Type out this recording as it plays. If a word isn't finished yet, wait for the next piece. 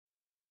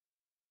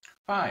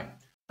Hi,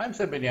 I'm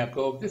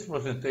Ben-Yaakov. This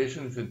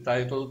presentation is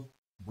entitled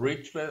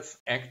Bridgeless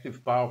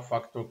Active Power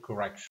Factor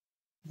Correction.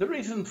 The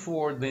reason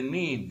for the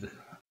need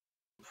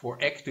for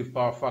active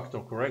power factor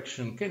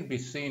correction can be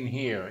seen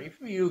here. If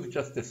we use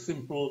just a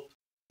simple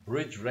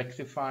bridge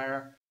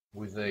rectifier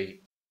with a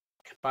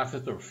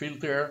capacitor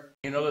filter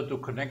in order to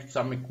connect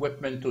some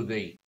equipment to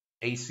the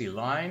AC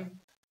line,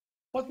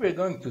 what we're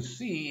going to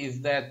see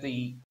is that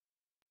the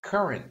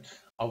current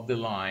of the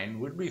line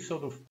will be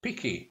sort of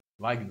peaky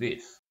like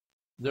this.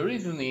 The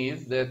reason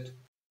is that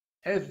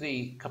as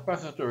the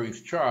capacitor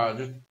is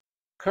charged,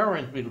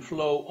 current will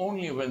flow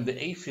only when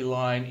the AC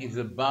line is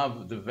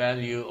above the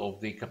value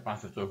of the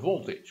capacitor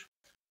voltage.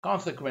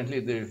 Consequently,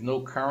 there is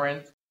no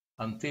current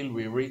until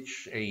we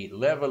reach a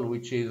level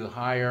which is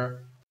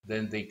higher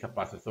than the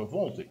capacitor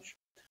voltage.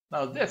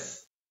 Now,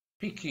 this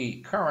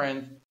peaky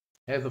current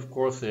has, of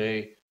course,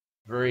 a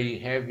very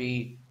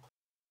heavy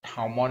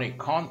harmonic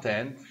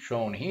content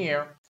shown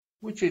here,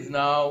 which is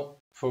now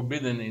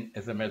forbidden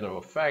as a matter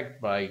of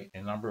fact by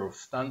a number of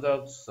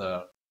standards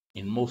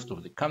in most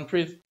of the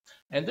countries,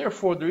 and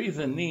therefore there is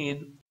a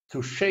need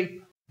to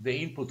shape the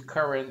input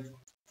current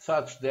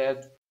such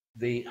that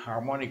the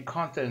harmonic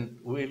content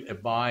will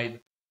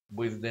abide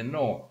with the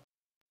norm.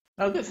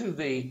 Now this is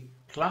the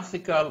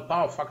classical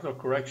power factor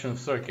correction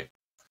circuit.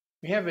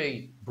 We have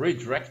a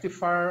bridge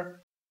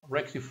rectifier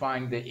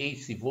rectifying the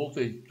AC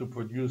voltage to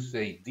produce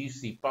a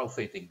DC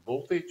pulsating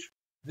voltage.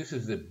 This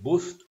is the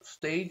boost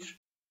stage.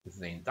 This is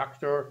the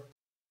inductor,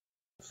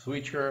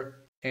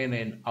 switcher, and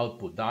an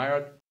output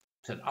diode.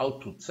 It's an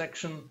output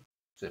section.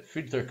 It's a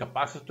filter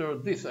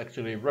capacitor. This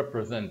actually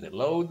represents the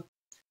load.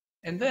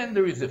 And then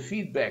there is a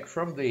feedback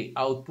from the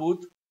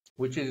output,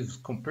 which is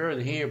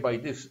compared here by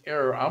this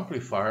error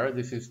amplifier.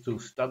 This is to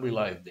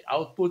stabilize the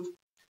output.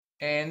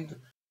 And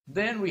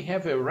then we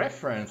have a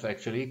reference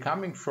actually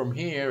coming from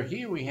here.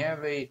 Here we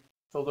have a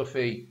sort of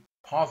a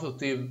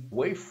positive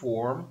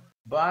waveform,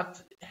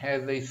 but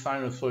has a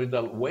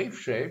sinusoidal wave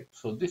shape.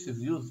 So this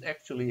is used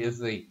actually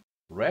as a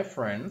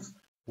reference,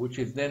 which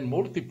is then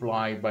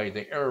multiplied by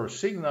the error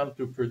signal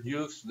to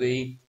produce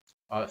the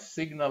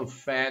signal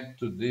fed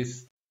to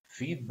this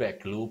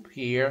feedback loop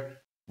here,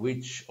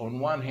 which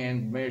on one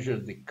hand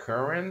measures the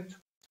current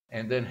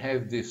and then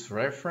has this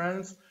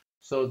reference.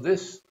 So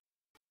this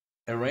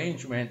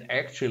arrangement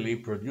actually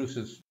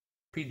produces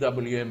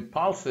PWM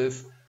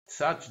pulses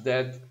such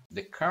that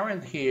the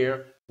current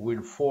here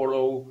will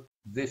follow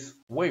this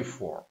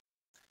waveform.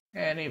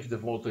 And if the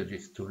voltage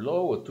is too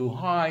low or too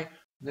high,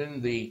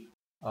 then the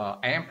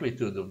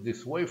amplitude of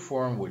this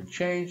waveform will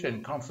change,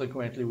 and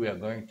consequently we are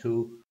going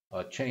to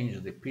change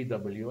the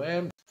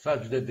PWM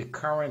such that the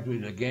current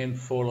will again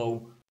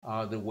follow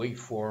the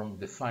waveform,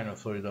 the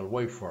sinusoidal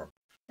waveform.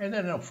 And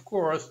then of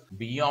course,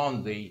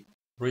 beyond the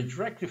bridge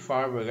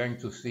rectifier, we're going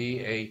to see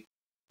a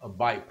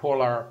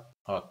bipolar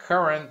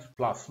current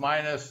plus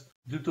minus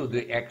due to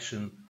the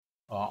action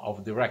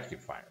of the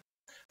rectifier.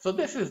 So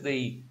this is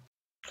the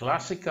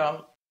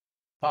classical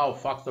power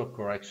factor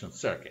correction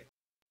circuit.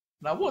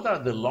 Now, what are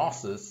the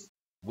losses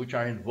which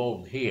are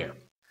involved here?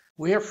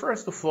 We have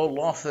first of all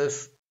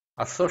losses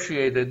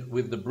associated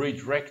with the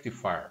bridge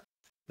rectifier.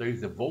 There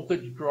is a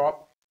voltage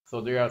drop,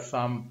 so there are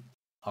some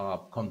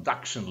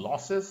conduction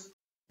losses.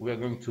 We are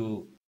going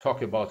to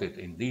talk about it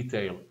in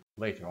detail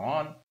later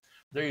on.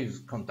 There is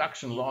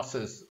conduction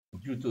losses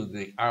due to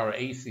the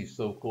RAC,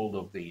 so-called,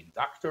 of the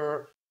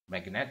inductor,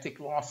 magnetic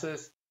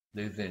losses.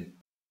 There's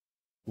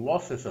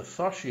losses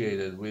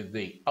associated with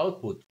the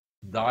output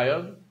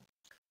diode.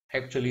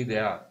 Actually,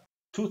 there are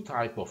two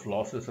types of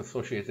losses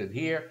associated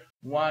here.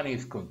 One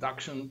is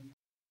conduction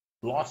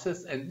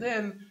losses, and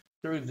then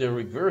there is the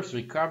reverse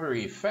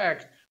recovery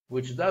effect,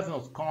 which does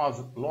not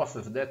cause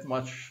losses that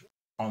much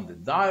on the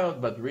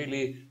diode, but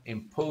really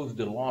impose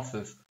the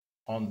losses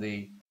on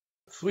the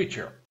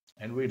switcher.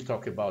 And we'll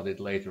talk about it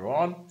later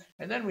on.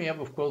 And then we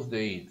have, of course,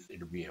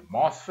 it'll be a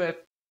MOSFET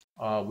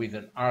with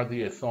an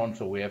RDS on,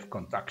 so we have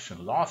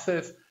conduction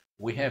losses.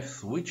 We have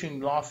switching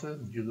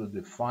losses due to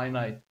the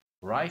finite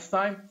rise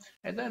time.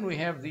 And then we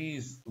have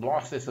these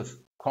losses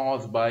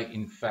caused by,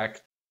 in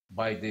fact,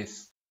 by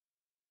this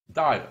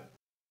diode.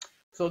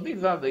 So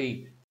these are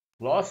the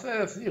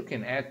losses. You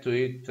can add to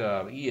it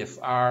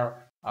ESR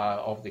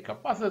of the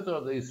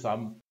capacitor. There is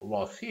some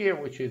loss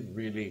here, which is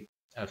really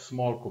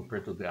small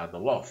compared to the other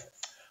losses.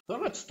 So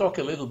let's talk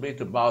a little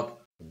bit about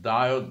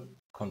diode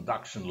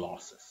conduction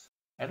losses.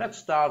 And let's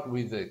start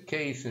with a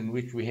case in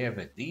which we have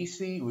a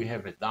DC, we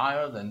have a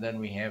diode, and then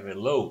we have a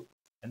load.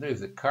 And there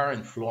is a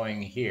current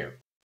flowing here.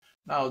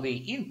 Now the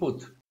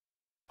input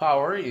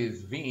power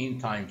is V in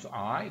times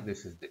I.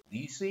 This is the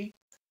DC.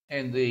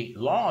 And the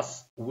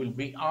loss will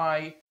be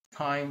I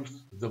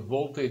times the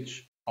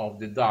voltage of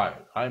the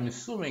diode. I'm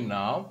assuming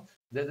now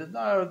that the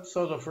diode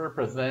sort of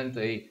represents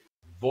a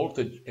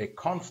voltage, a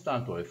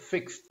constant or a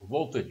fixed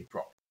voltage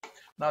drop.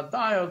 Now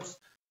diodes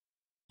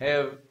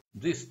have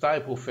this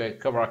type of a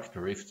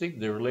characteristic,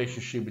 the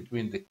relationship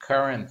between the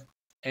current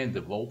and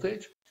the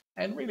voltage,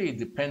 and really it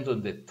depends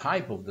on the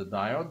type of the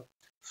diode.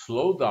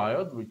 Slow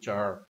diodes, which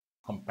are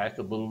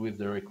compatible with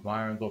the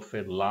requirement of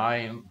a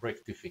line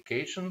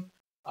rectification,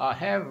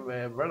 have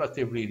a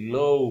relatively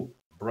low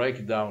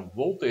breakdown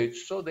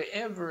voltage, so the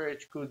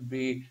average could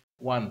be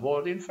 1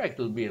 volt. In fact,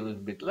 it will be a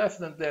little bit less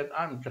than that.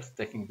 I'm just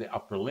taking the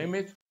upper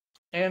limit.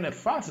 And a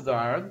fast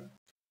diode,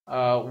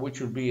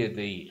 which will be at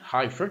the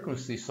high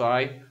frequency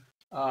side,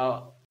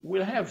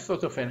 will have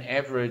sort of an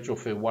average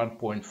of a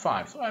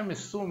 1.5. So I'm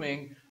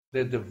assuming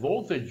that the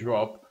voltage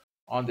drop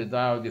on the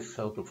diode is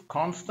sort of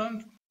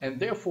constant, and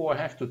therefore I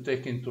have to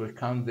take into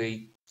account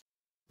the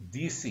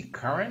DC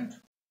current,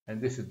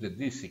 and this is the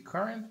DC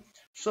current.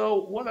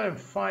 So what I'm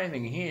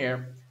finding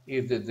here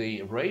is that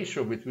the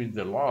ratio between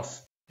the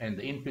loss and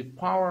the input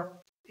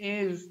power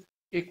is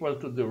equal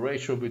to the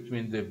ratio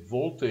between the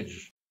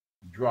voltage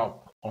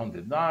drop on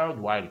the diode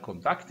while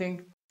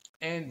conducting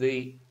and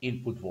the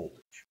input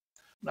voltage.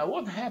 Now,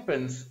 what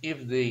happens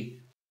if the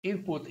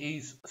input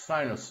is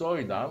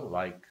sinusoidal,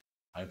 like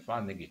I'm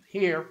finding it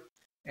here,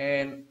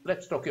 and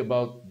let's talk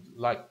about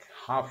like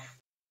half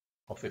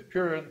of a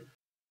period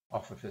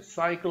of a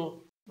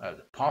cycle,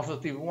 the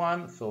positive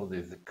one, so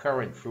there's a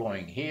current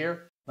flowing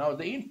here. Now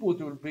the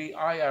input will be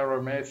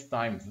IRMS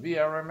times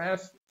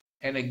VRMS,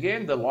 and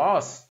again the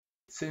loss,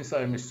 since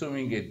I'm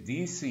assuming a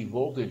DC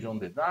voltage on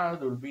the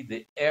diode, will be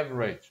the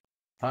average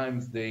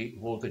times the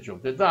voltage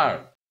of the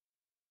diode.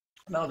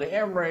 Now the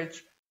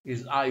average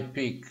is I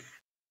peak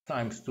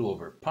times 2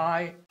 over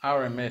pi,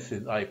 RMS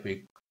is I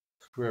peak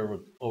square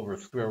root over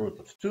square root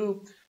of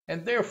 2,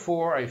 and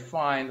therefore I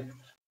find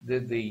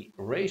that the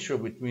ratio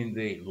between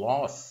the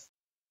loss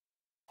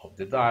of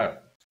the diode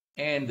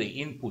and the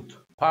input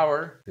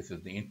power, this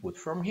is the input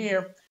from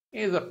here,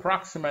 is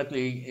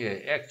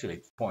approximately, actually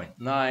it's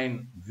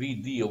 0.9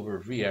 VD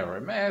over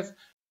VRMS.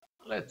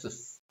 Let's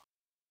just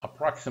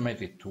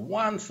approximate it to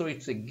 1, so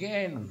it's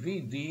again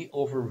VD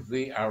over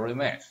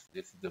VRMS.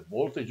 This is the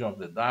voltage of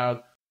the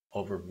diode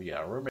over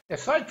VRMS.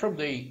 Aside from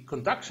the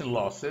conduction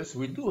losses,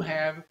 we do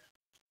have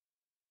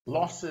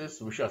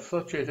losses which are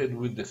associated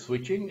with the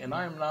switching, and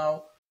I'm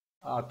now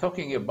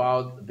talking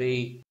about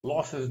the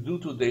losses due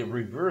to the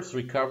reverse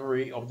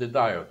recovery of the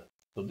diode.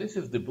 So this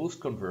is the boost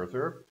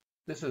converter,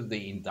 this is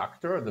the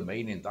inductor, the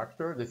main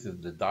inductor, this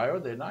is the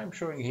diode, and I'm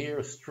showing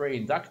here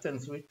stray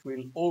inductance which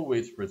will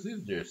always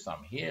persist. There's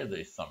some here,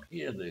 there's some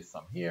here, there's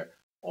some here,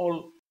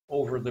 all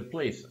over the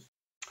places.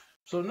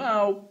 So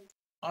now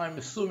I'm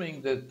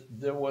assuming that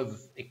there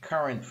was a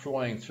current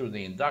flowing through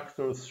the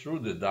inductor, through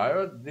the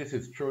diode. This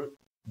is true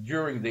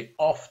during the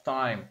off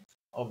time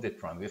of the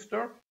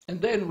transistor.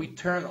 And then we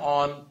turn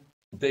on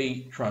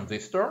the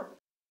transistor.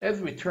 As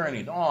we turn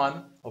it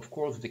on, of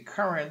course, the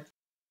current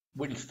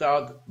will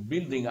start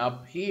building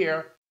up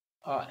here,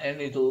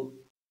 and it'll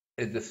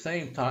at the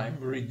same time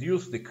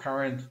reduce the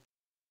current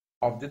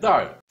of the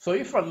diode. So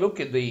if I look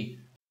at the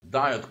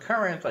diode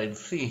current, I'll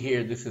see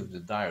here this is the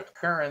diode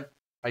current.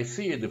 I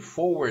see the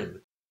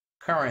forward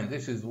current.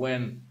 This is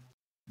when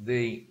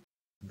the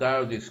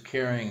diode is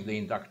carrying the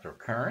inductor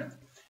current.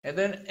 And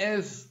then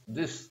as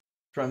this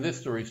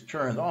transistor is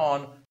turned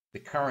on, the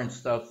current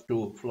starts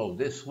to flow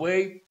this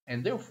way,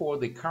 and therefore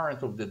the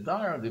current of the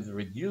diode is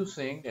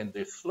reducing, and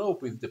the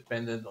slope is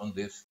dependent on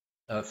this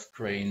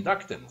stray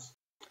inductance.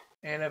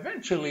 And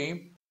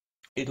eventually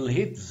it'll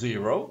hit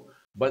 0,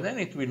 but then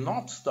it will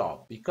not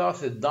stop,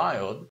 because the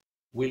diode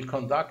will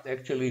conduct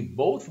actually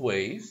both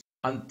ways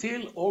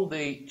until all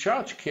the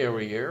charge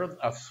carriers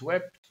are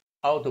swept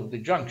out of the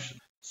junction.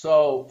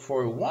 So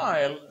for a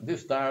while,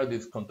 this diode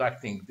is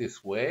conducting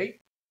this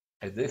way.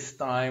 At this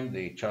time,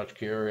 the charge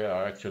carriers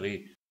are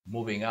actually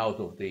moving out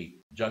of the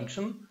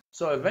junction.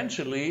 So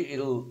eventually,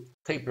 it'll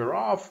taper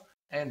off,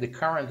 and the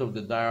current of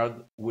the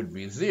diode would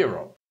be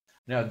 0.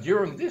 Now,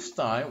 during this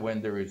time,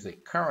 when there is a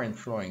current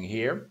flowing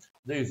here,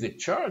 there is a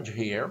charge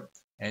here,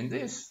 and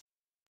this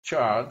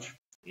charge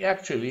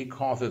actually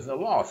causes a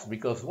loss,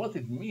 because what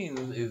it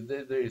means is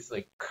that there is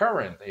a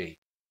current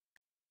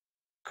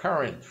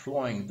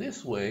flowing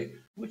this way,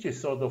 which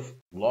is sort of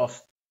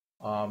lost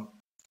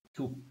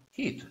to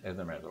heat, as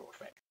a matter of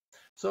fact.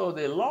 So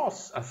the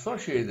loss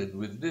associated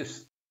with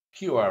this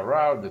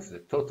QRR, this is the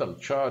total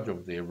charge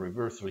of the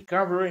reverse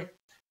recovery,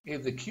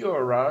 is the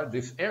QRR,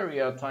 this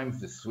area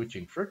times the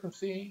switching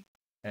frequency,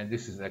 and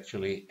this is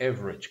actually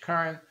average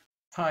current,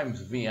 times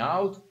V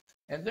out,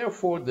 and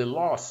therefore the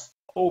loss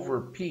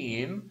over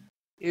P in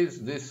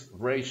is this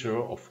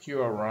ratio of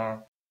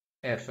QRR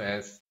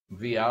FS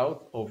V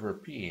out over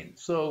P in.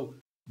 So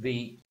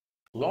the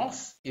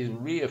loss is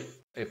really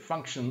a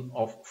function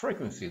of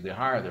frequency. The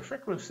higher the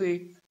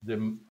frequency,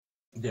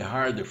 the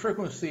higher the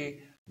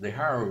frequency, the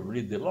higher will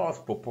be the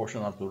loss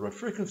proportional to the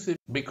frequency,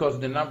 because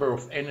the number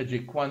of energy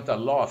quanta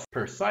lost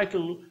per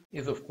cycle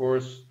is, of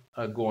course,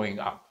 going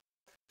up.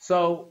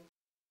 So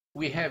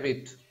we have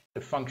it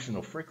a function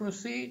of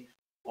frequency.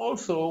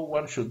 Also,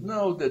 one should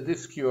know that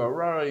this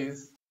QRR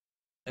is,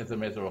 as a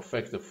matter of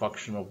fact, a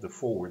function of the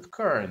forward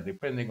current.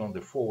 Depending on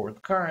the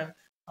forward current,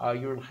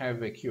 you'll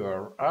have a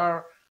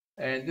QRR,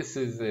 and this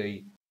is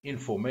a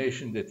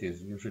information that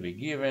is usually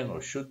given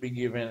or should be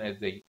given at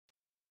the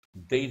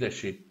data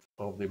sheet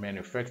of the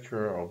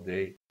manufacturer of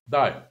the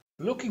diode.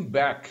 Looking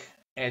back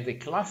at the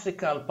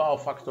classical power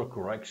factor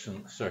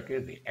correction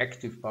circuit, the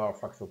active power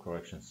factor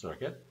correction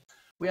circuit,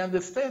 we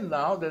understand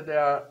now that there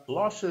are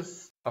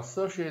losses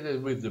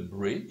associated with the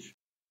bridge.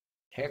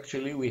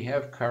 Actually, we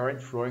have current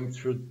flowing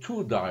through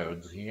two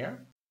diodes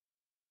here,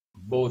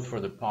 both for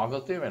the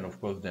positive and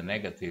of course the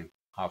negative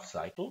half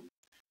cycle.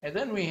 And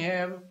then we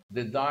have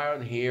the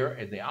diode here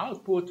at the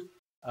output,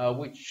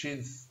 which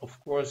is of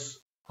course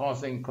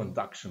causing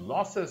conduction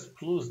losses,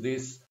 plus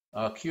this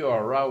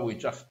QRR we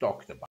just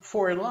talked about.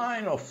 For a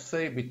line of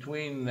say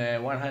between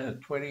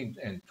 120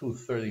 and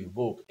 230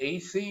 volt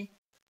AC,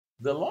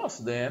 the loss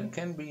then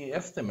can be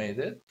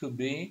estimated to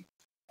be,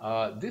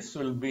 this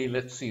will be,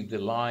 let's see, the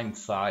line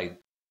side.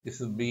 This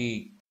will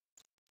be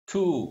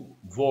 2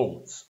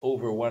 volts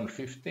over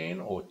 115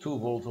 or 2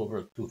 volts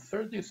over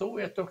 230. So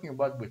we are talking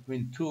about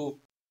between 2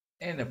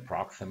 and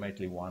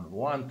approximately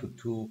 1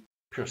 to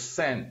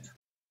 2%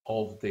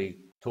 of the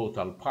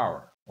total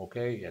power.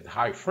 Okay, at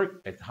high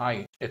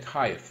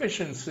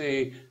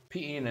efficiency,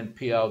 P in and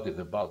P out is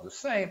about the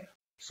same.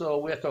 So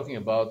we are talking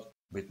about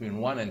between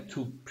 1 and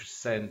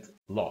 2%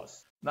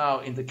 loss.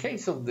 Now, in the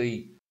case of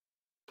the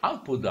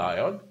output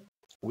diode,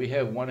 we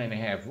have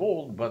 1.5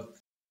 volt, but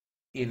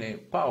in a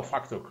power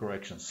factor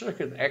correction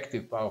circuit,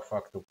 active power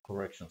factor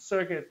correction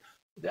circuit,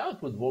 the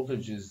output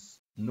voltage is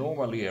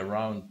normally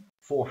around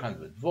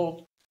 400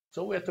 volt.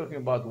 So we're talking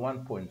about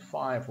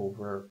 1.5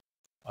 over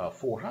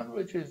 400,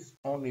 which is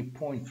only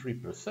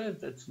 0.3%.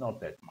 That's not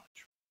that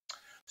much.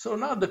 So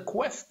now the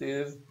quest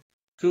is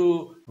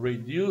to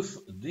reduce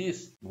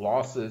these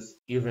losses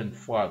even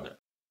further.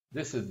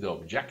 This is the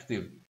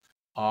objective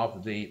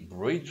of the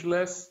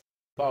bridgeless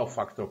power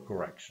factor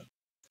correction.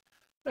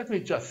 Let me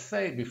just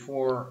say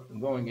before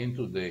going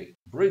into the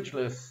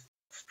bridgeless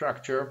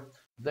structure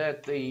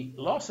that the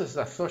losses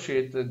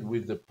associated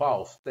with the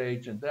pulse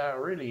stage, and they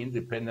are really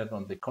independent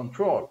on the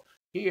control.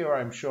 Here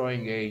I'm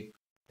showing a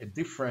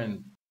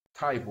different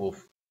type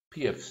of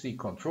PFC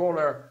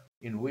controller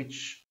in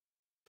which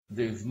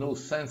there is no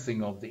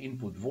sensing of the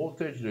input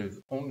voltage, there is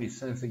only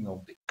sensing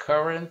of the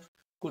current,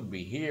 could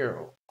be here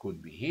or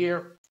could be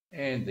here,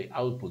 and the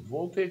output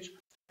voltage.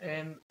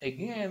 And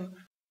again,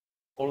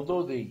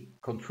 although the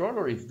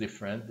controller is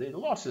different, the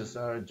losses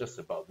are just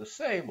about the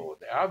same, or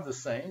they are the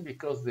same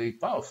because the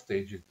power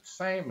stage is the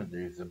same and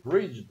there is a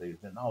bridge, there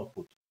is an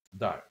output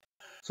diode.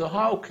 So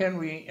how can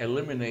we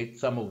eliminate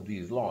some of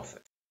these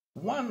losses?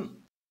 One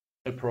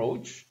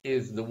approach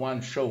is the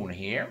one shown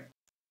here,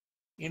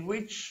 in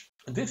which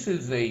this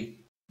is a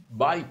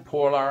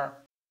bipolar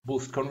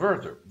boost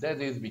converter.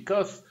 That is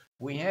because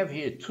we have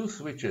here two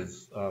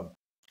switches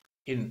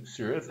in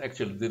series.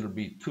 Actually, there will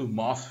be two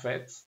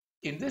MOSFETs.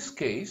 In this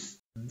case,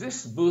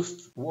 this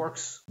boost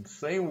works the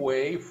same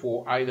way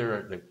for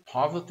either the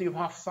positive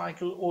half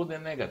cycle or the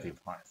negative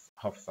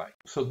half cycle.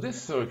 So this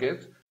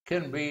circuit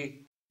can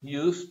be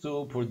used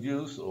to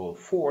produce or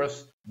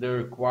force the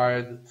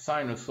required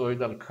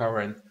sinusoidal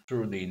current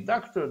through the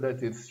inductor,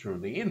 that is through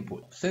the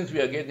input. Since we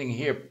are getting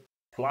here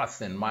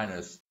plus and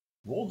minus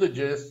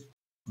voltages,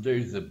 there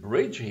is a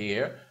bridge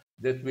here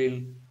that will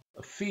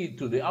feed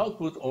to the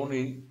output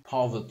only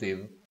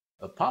positive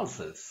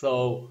pulses.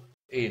 So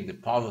in the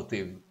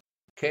positive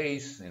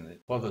case, in the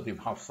positive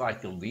half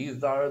cycle, these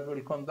diodes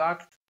will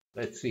conduct.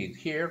 Let's see it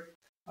here.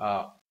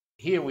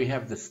 Here we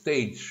have the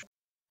stage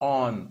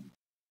on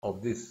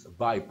of this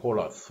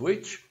bipolar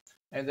switch,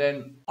 and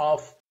then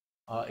off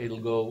it'll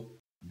go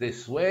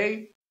this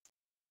way.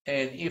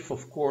 And if,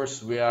 of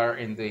course, we are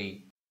in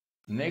the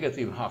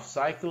negative half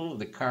cycle,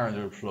 the current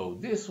will flow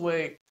this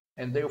way,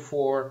 and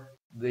therefore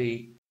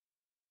the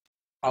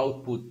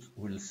output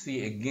will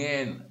see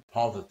again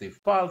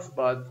positive pulse,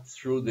 but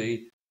through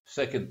the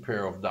second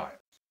pair of diodes.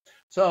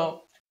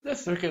 So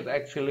this circuit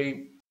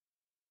actually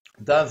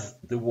does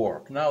the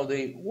work. Now,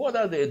 what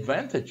are the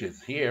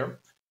advantages here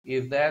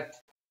is that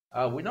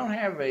we don't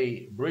have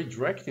a bridge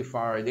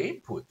rectifier at the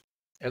input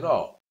at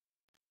all.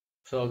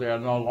 So there are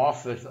no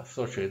losses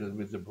associated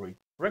with the bridge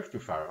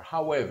rectifier.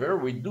 However,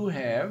 we do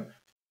have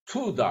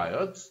two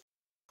diodes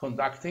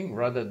conducting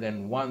rather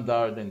than one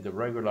diode in the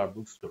regular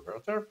boost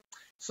converter.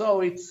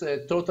 So it's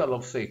a total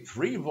of, say,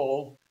 3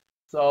 volts.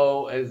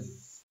 So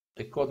as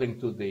according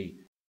to the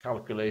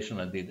calculation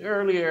I did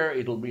earlier,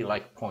 it'll be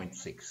like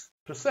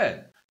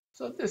 0.6%.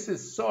 So this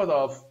is sort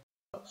of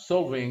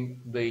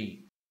solving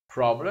the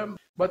problem,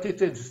 but it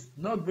has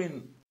not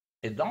been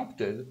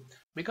adopted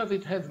because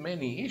it has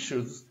many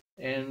issues,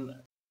 and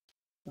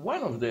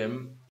one of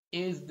them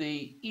is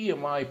the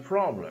EMI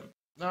problem.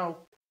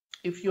 Now,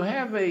 if you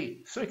have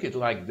a circuit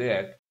like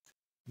that,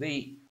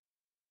 the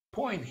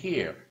point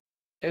here,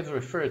 as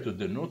referred to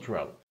the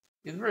neutral,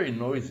 is very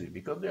noisy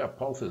because there are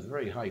pulses,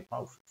 very high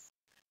pulses.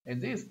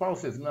 And these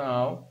pulses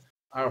now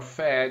are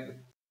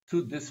fed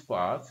to this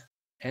part,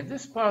 and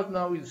this part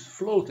now is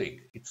floating.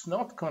 It's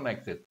not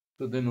connected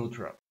to the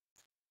neutral.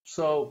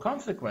 So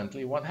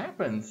consequently, what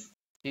happens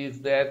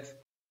is that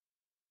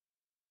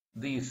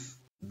this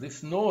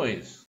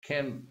noise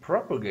can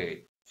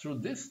propagate through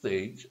this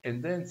stage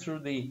and then through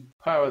the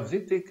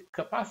parasitic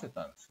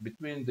capacitance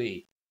between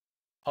the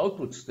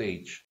output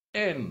stage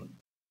and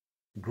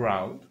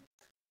ground,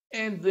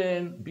 and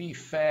then be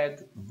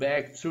fed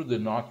back through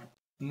the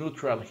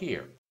neutral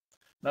here.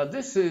 Now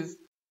this is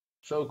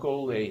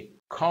so-called a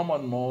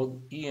common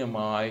mode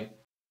EMI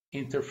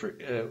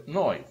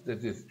noise,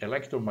 that is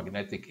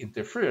electromagnetic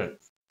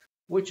interference,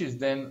 which is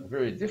then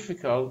very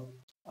difficult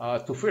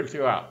to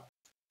filter out.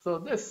 So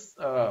this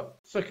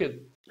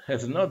circuit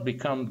has not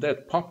become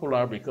that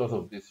popular because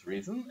of this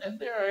reason, and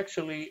there are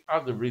actually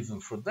other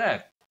reasons for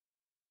that.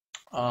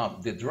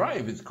 The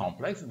drive is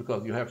complex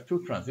because you have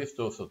two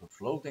transistors sort of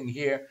floating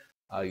here.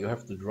 You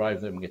have to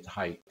drive them at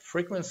high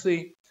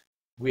frequency.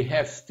 We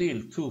have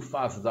still two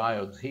fast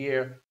diodes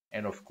here,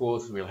 and of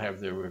course we'll have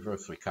the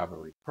reverse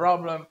recovery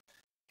problem.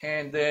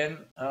 And then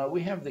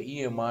we have the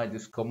EMI,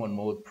 this common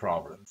mode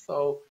problem.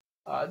 So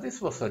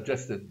this was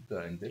suggested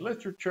in the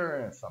literature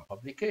and some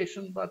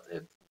publication, but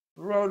it's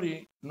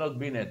really not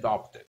been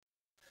adopted.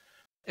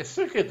 A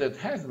circuit that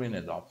has been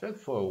adopted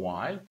for a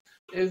while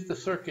is the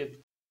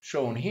circuit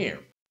shown here.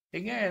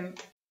 Again,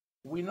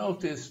 we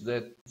notice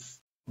that it's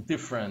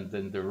different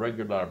than the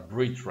regular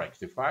bridge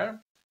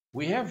rectifier.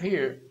 We have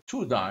here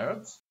two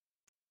diodes,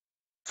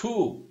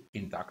 two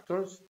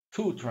inductors,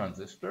 two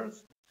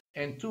transistors,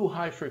 and two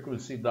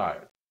high-frequency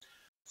diodes.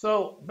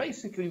 So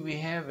basically we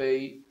have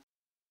a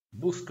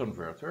boost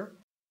converter,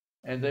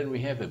 and then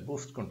we have a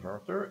boost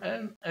converter,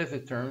 and as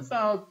it turns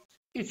out,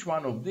 each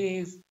one of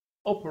these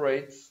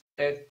operates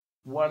at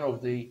one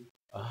of the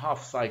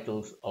half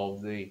cycles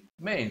of the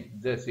main.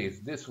 This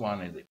is this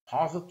one in the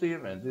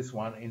positive and this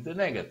one in the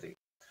negative.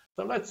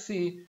 So let's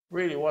see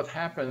really what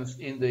happens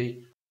in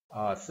the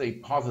say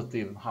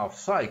positive half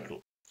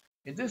cycle.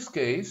 In this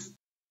case,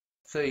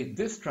 say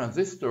this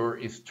transistor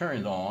is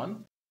turned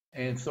on,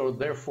 and so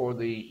therefore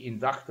the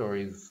inductor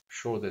is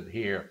shorted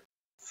here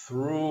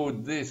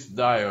through this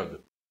diode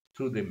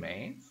to the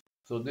mains.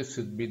 So this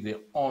would be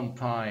the on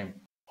time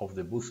of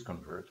the boost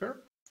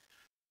converter.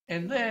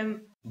 And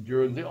then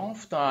during the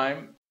off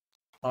time,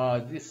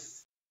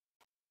 this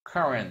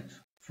current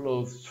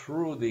flows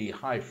through the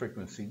high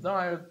frequency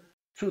diode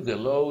to the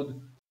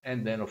load,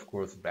 and then of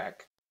course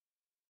back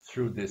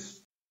through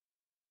this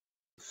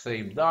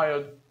same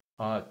diode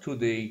to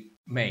the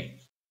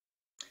mains.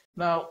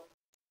 Now,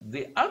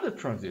 the other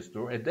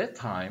transistor at that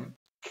time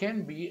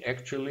can be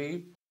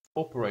actually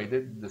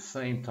operated at the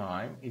same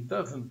time. It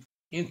doesn't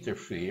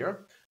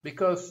interfere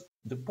because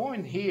the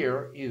point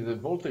here is a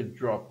voltage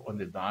drop on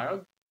the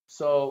diode.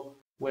 So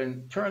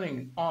when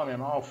turning on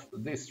and off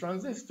this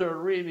transistor,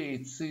 really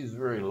it sees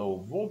very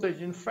low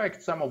voltage. In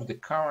fact, some of the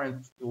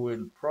current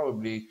will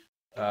probably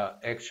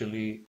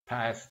actually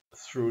pass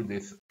through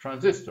this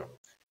transistor.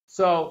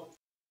 So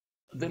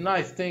the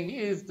nice thing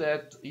is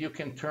that you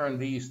can turn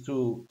these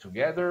two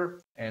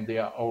together and they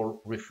are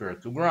all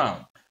referred to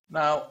ground.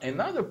 Now,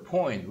 another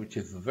point which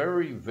is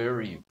very,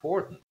 very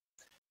important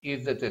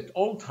is that at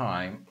all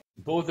time,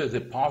 both as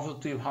a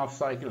positive half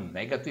cycle and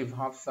negative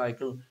half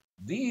cycle,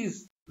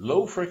 these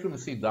low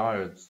frequency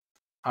diodes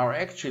are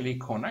actually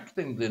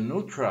connecting the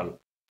neutral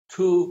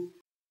to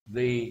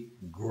the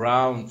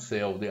ground,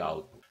 say, of the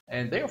output.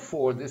 And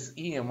therefore, this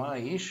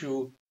EMI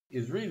issue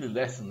is really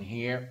lessened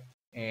here,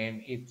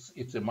 and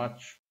it's a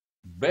much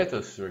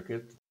better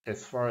circuit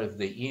as far as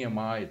the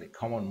EMI, the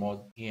common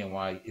mode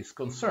EMI, is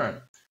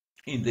concerned.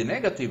 In the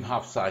negative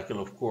half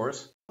cycle, of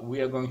course, we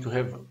are going to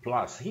have a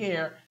plus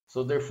here,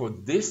 so therefore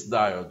this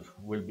diode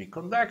will be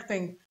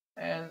conducting,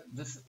 and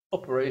this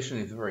operation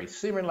is very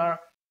similar,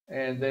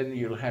 and then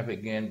you'll have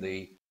again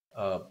the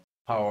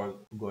power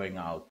going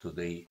out to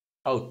the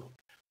output.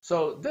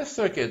 So this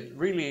circuit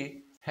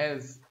really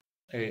has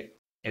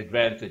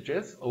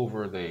advantages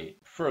over the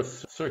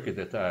first circuit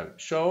that I've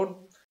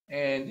shown,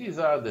 and these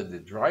are that the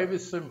drive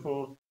is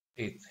simple.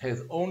 It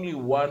has only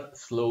one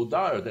slow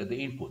diode at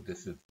the input.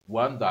 This is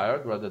one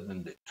diode rather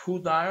than the two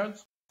diodes.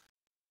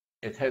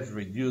 It has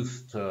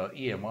reduced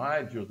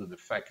EMI due to the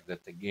fact that,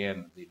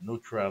 again, the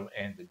neutral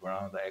and the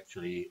ground are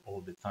actually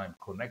all the time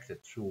connected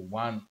through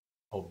one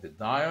of the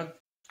diodes.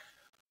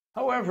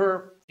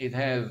 However, it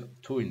has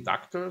two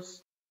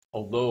inductors,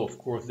 although, of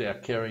course, they are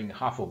carrying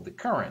half of the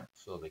current,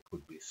 so they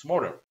could be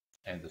smaller.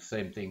 And the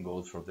same thing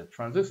goes for the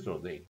transistor.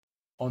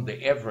 On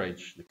the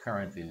average, the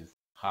current is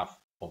half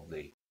of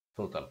the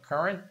total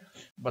current,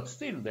 but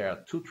still there are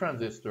two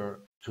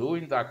transistors, two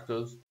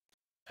inductors,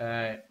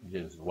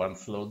 there's one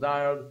slow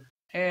diode,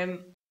 and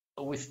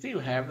we still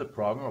have the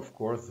problem, of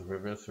course, the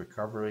reverse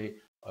recovery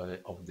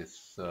of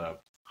this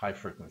high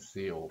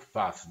frequency or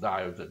fast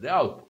diode at the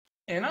output.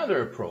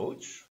 Another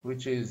approach,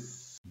 which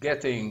is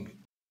getting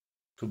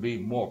to be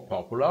more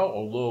popular,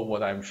 although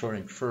what I'm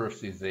showing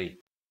first is a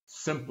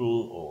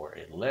simple or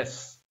a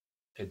less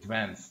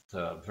advanced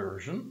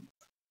version,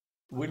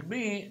 will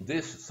be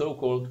this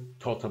so-called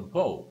totem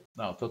pole.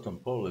 Now, totem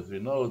pole, as we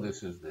know,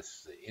 this is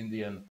this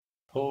Indian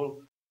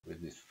pole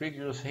with these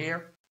figures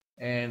here,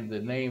 and the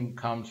name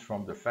comes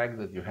from the fact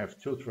that you have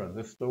two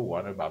transistors,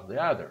 one above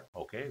the other.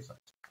 Okay, so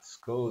it's a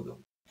cascade of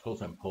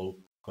totem pole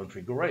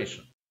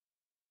configuration.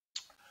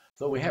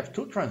 So we have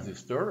two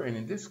transistors, and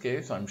in this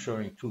case, I'm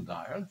showing two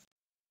diodes,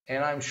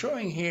 and I'm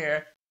showing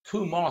here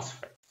two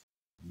MOSFETs.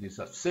 These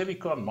are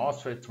silicon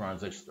MOSFET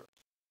transistors.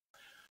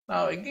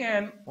 Now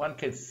again, one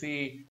can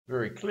see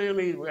very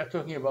clearly we are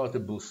talking about a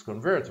boost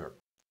converter.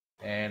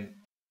 And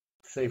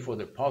say for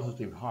the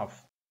positive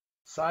half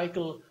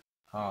cycle,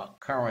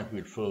 current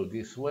will flow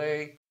this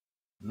way.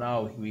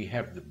 Now we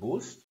have the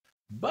boost,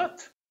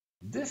 but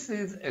this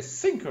is a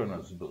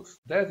synchronous boost.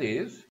 That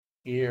is,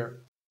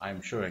 here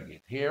I'm showing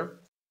it here.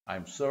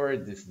 I'm sorry,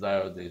 this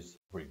diode is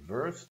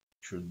reversed. It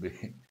should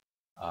be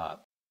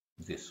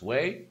this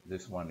way.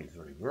 This one is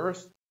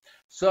reversed.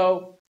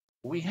 So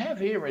we have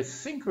here a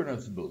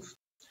synchronous boost.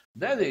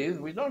 That is,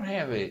 we don't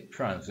have a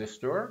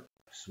transistor,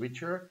 a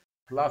switcher,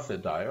 plus a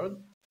diode,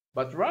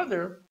 but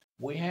rather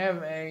we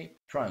have a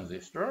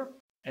transistor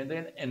and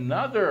then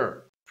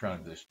another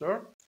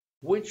transistor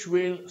which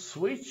will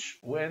switch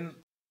when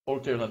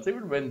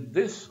alternatively when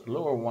this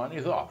lower one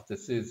is off.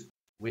 This is,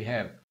 we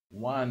have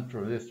one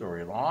transistor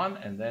is on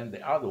and then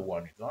the other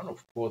one is on.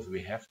 Of course,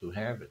 we have to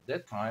have at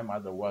that time,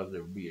 otherwise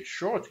there will be a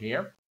short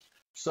here.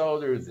 So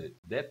there is a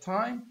dead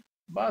time,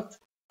 but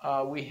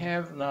we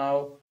have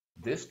now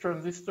this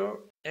transistor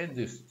and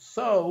this.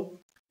 So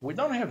we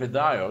don't have a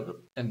diode,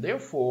 and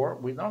therefore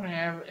we don't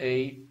have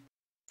a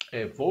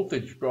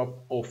voltage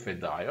drop of a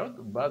diode,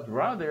 but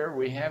rather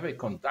we have a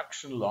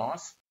conduction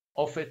loss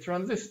of a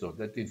transistor,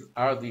 that is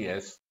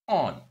RDS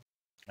on.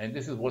 And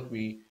this is what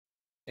we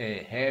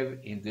have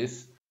in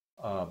this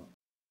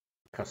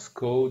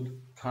cascade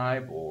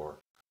type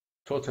or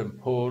totem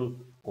pole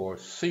or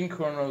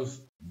synchronous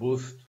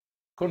boost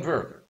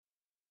converter.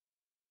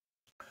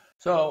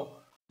 So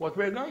what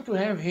we're going to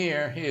have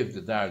here, if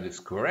the diode is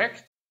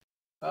correct,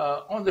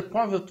 on the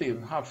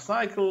positive half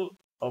cycle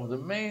of the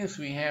mains,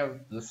 we have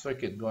the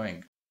circuit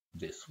going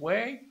this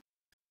way.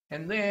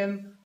 And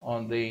then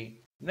on the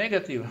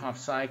negative half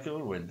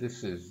cycle, when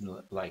this is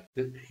like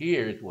this,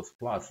 here it was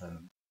plus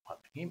and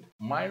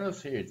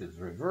minus, here it is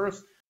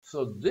reversed.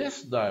 So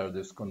this diode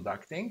is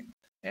conducting.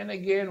 And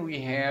again,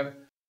 we have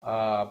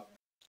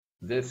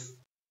this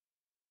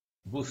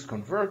boost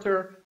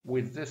converter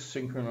with this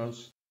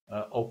synchronous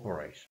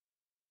operation.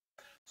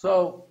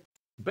 So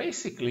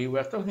basically,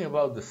 we're talking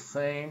about the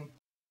same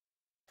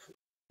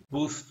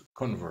boost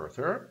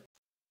converter,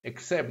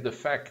 except the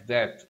fact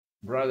that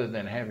rather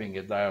than having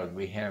a diode,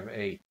 we have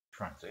a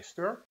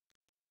transistor.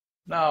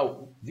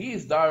 Now,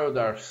 these diodes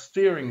are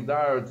steering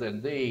diodes,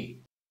 and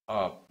they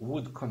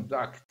would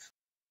conduct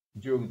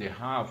during the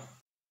half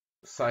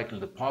cycle,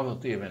 the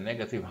positive and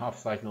negative half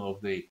cycle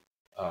of the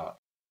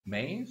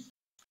mains.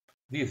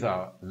 These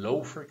are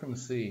low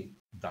frequency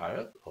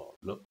diodes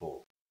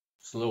or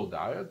slow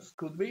diodes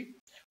could be.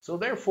 So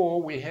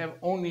therefore, we have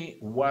only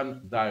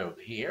one diode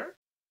here.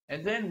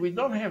 And then we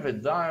don't have a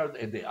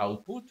diode at the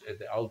output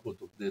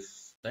of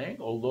this thing,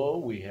 although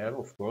we have,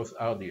 of course,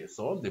 RDS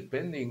on,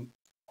 depending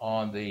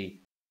on the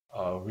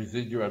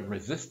residual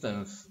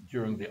resistance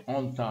during the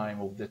on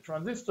time of the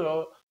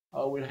transistor,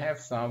 we'll have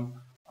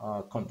some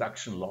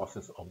conduction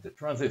losses of the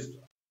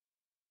transistor.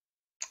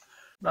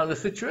 Now, the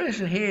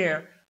situation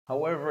here,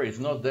 however, is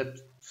not that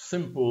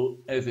simple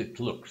as it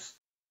looks.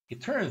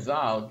 It turns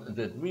out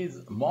that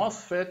with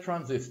MOSFET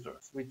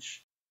transistors,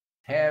 which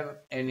have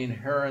an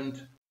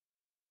inherent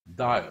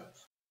diode,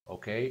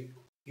 okay,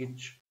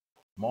 each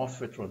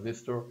MOSFET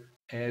transistor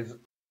has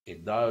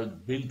a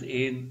diode built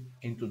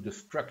into the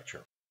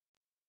structure.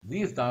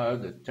 These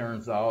diodes, it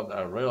turns out,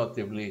 are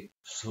relatively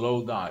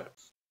slow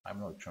diodes.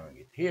 I'm not showing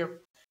it here.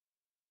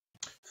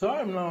 So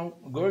I'm now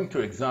going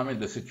to examine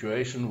the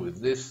situation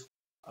with this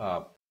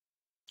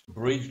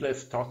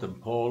bridgeless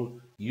totem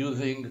pole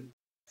using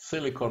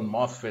silicon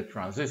MOSFET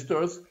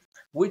transistors,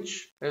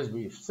 which, as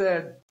we've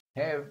said,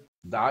 have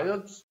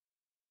diodes,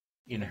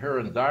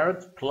 inherent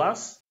diodes,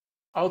 plus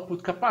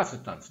output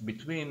capacitance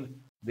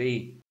between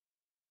the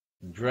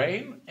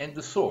drain and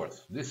the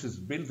source. This is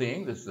built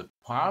in, this is a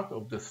part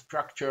of the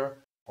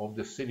structure of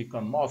the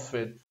silicon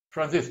MOSFET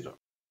transistor.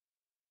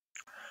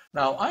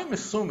 Now, I'm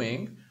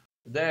assuming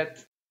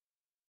that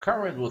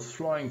current was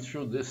flowing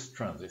through this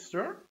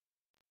transistor,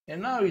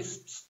 and now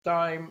it's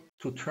time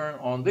to turn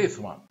on this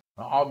one.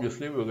 Now,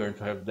 obviously, we're going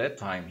to have that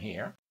time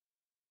here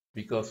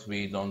because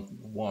we don't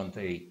want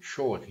a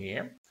short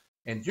here.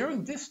 And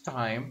during this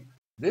time,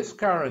 this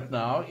current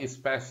now is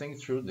passing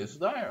through this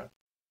diode.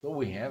 So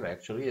we have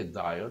actually a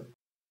diode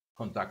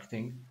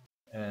conducting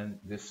and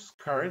this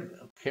current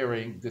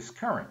carrying this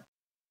current.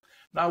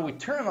 Now we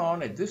turn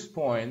on, at this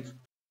point,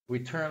 we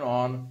turn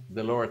on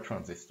the lower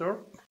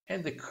transistor,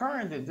 and the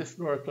current in this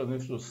lower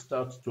transistor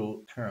starts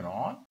to turn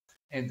on,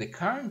 and the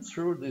current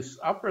through this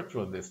upper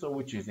transistor,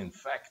 which is in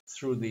fact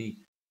through the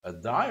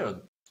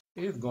diode,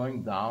 is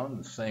going down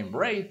the same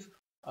rate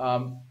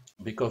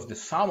because the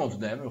sum of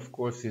them, of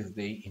course, is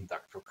the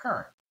inductor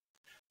current.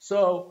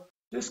 So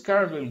this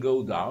current will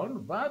go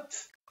down, but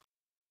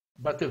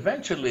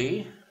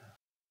eventually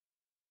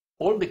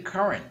all the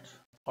current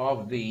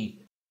of the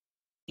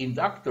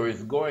inductor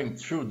is going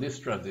through this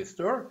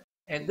transistor,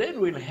 and then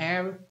we'll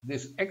have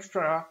this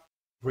extra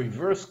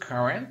reverse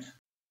current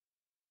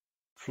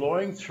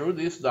flowing through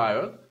this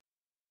diode,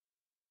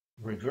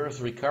 reverse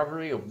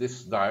recovery of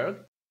this diode,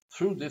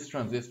 through this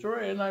transistor,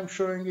 and I'm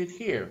showing it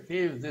here.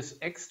 Here's this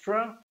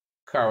extra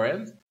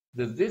current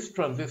that this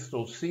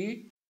transistor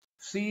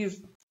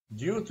sees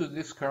due to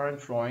this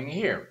current flowing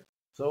here.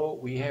 So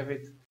we have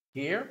it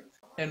here,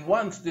 and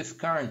once this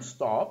current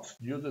stops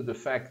due to the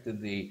fact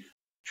that the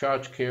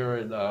charge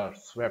carriers are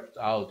swept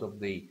out of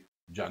the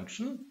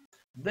junction,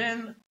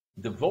 then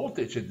the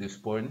voltage at this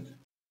point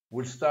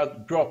will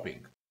start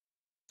dropping.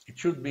 It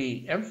should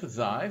be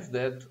emphasized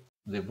that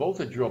the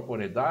voltage drop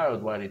on a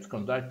diode while it's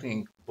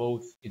conducting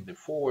both in the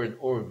forward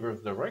or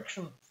reverse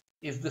direction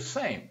is the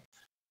same,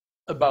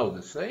 about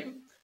the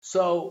same.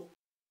 So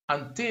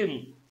until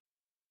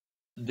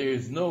there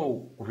is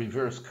no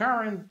reverse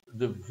current,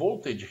 the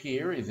voltage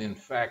here is in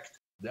fact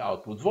the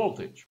output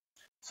voltage.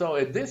 So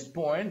at this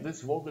point,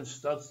 this voltage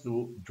starts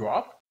to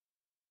drop.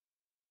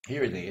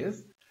 Here it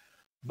is.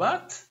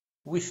 But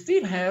we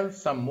still have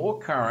some more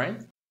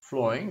current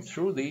flowing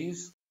through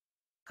these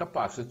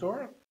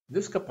capacitor.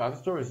 This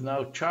capacitor is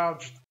now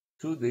charged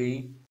to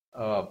the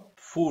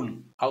full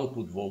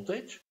output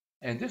voltage,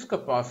 and this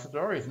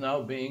capacitor is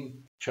now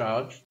being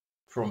charged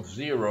from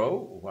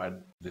 0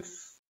 while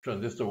this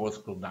transistor was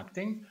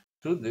conducting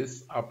to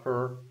this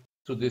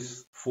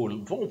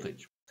full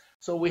voltage.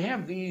 So we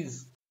have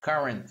these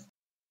current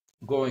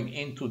going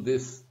into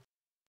this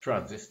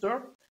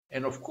transistor,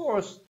 and of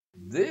course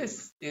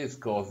this is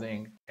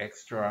causing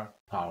extra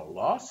power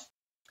loss,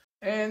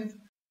 and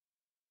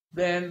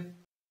then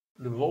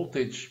the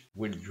voltage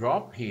will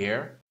drop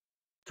here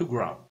to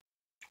ground.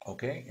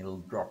 Okay,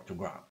 it'll drop to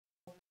ground.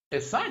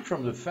 Aside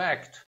from the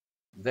fact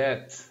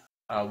that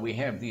we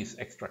have this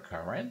extra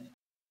current,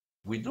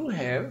 we do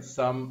have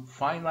some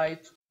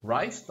finite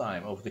rise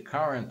time of the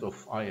current of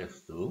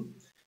IS2,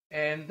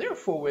 and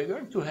therefore we're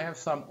going to have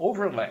some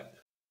overlap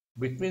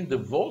between the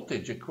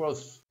voltage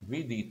across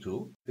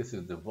VD2, this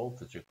is the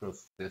voltage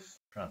across this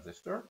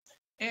transistor,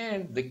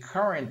 and the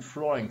current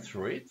flowing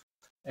through it,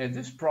 and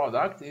this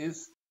product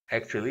is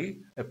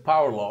actually a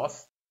power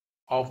loss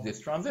of this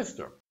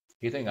transistor,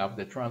 heating up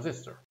the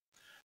transistor.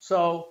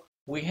 So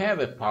we have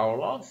a power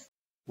loss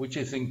which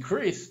is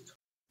increased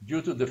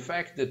due to the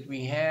fact that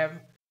we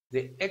have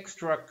the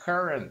extra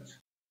current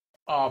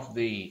of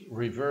the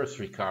reverse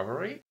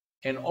recovery,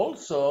 and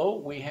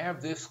also we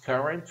have this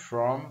current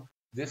from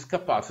this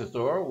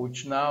capacitor,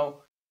 which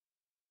now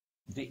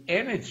the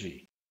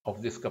energy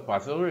of this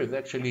capacitor is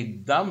actually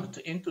dumped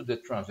into the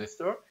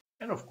transistor,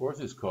 and of course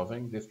is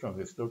causing this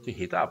transistor to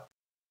heat up.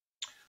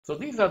 So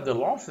these are the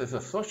losses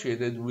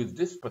associated with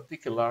this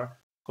particular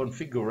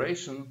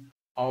configuration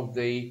of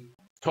the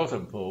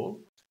totem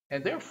pole,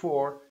 and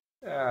therefore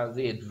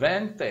the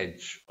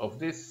advantage of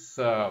this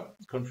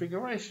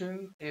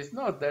configuration is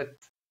not that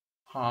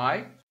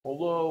high,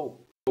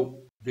 although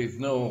there's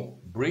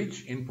no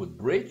input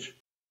bridge,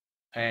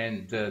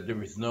 and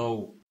there is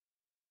no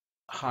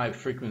high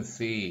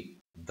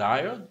frequency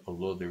diode,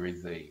 although there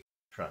is a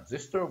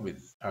transistor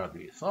with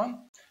RDS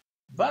on.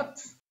 But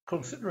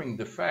considering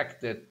the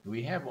fact that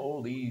we have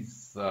all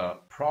these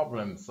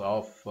problems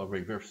of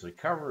reverse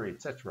recovery,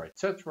 etc.,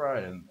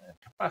 and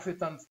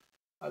capacitance,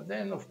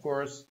 then of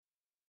course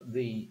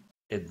the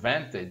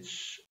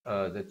advantage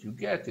that you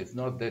get is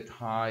not that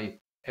high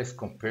as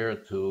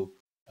compared to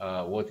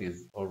what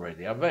is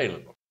already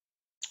available.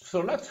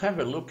 So let's have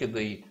a look at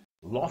the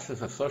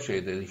losses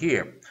associated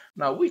here.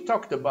 Now we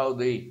talked about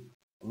the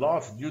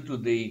loss due to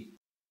the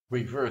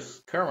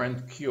reverse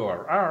current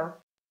QRR,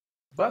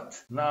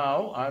 but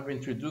now I've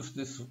introduced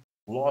this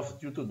loss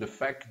due to the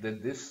fact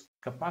that this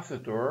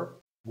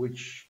capacitor,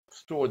 which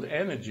stored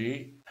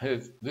energy,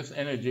 this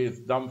energy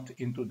is dumped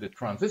into the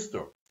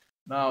transistor.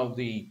 Now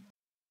the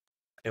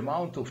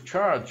amount of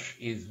charge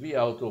is V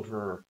out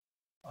over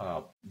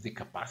the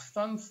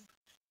capacitance,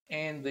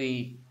 and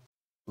the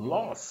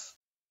loss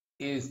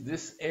is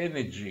this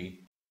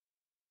energy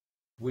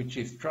which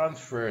is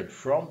transferred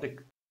from the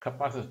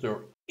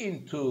capacitor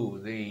into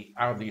the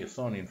RDS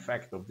on, in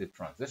fact, of the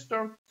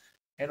transistor.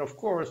 And of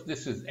course,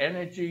 this is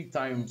energy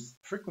times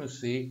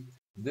frequency.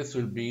 This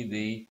will be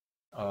the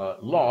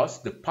loss,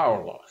 the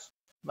power loss.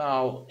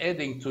 Now,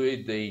 adding to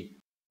it the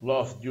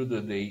loss due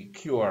to the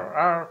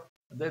QRR,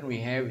 then we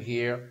have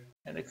here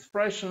an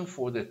expression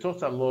for the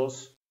total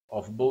loss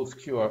of both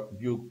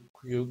QRR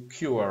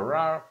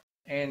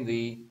and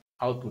the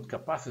output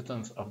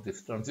capacitance of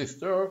this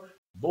transistor,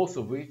 both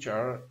of which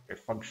are a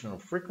function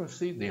of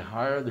frequency. The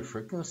higher the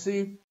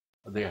frequency,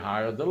 the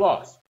higher the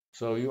loss.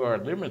 So you are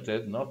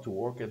limited not to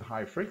work at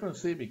high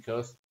frequency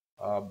because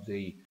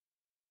the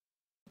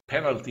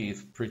penalty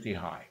is pretty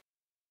high.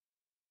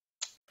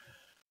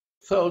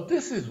 So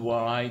this is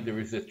why there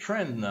is a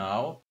trend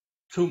now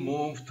to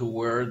move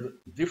toward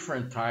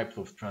different types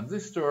of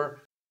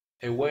transistor,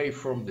 away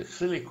from the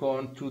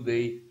silicon to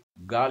the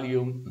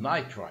gallium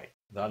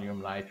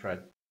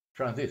nitride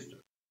transistor.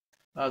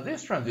 Now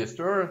this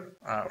transistor,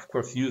 of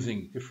course,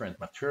 using different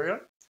material,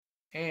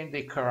 and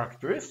the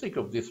characteristic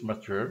of this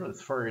material,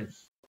 as far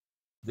as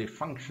the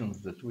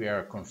functions that we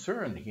are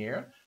concerned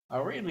here,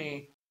 are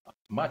really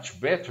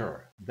much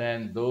better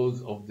than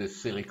those of the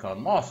silicon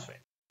MOSFET.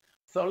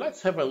 So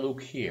let's have a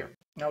look here.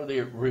 Now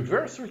the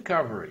reverse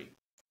recovery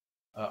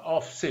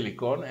of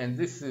silicon, and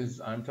this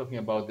is, I'm talking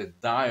about the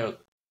diode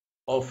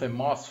of a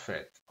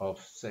MOSFET of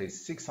say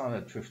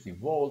 650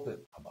 volt at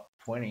about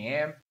 20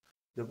 amp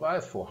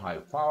device for high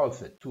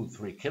powers at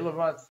 2-3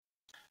 kilowatts.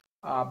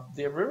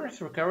 The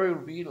reverse recovery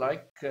will be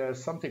like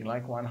something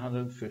like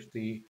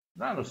 150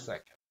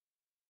 nanoseconds.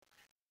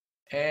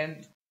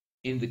 And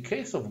in the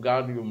case of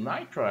gallium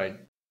nitride,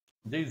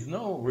 there is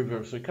no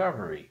reverse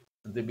recovery.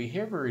 The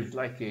behavior is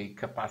like a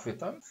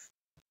capacitance,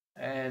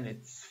 and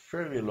it's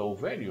fairly low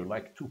value,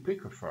 like 2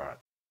 picofarad.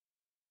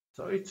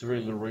 So it's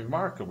really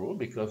remarkable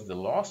because the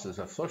losses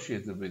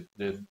associated with,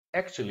 there's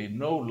actually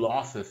no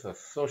losses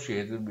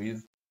associated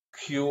with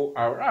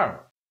QRR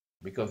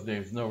because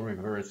there is no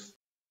reverse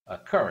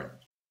current.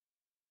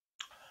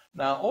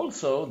 Now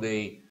also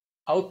the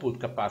output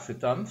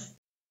capacitance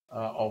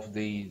of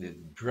the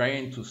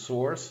drain to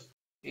source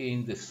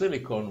in the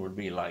silicon would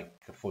be like,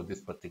 for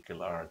this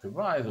particular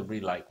device, would be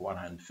like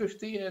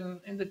 150, and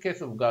in the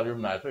case of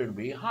gallium nitride, it will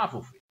be half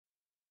of it.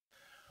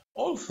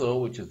 Also,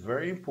 which is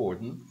very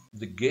important,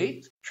 the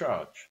gate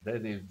charge,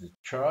 that is the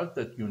charge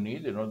that you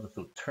need in order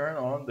to turn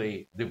on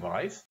the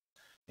device,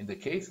 in the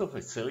case of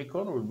a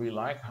silicon, will be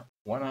like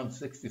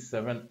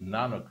 167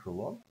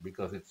 nanocoulomb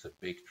because it's a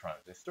big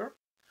transistor,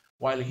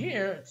 while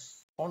here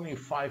it's only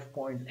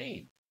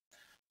 5.8.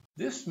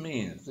 This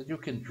means that you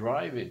can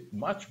drive it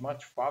much,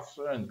 much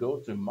faster and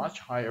go to much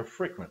higher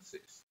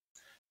frequencies.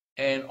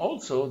 And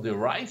also the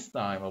rise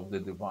time of the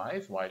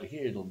device, while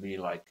here it'll be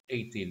like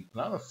 18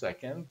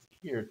 nanoseconds,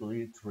 here it will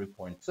be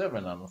 3.7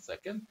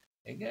 nanoseconds.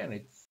 Again,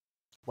 it's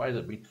quite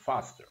a bit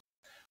faster.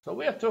 So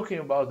we are talking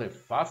about a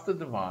faster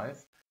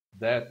device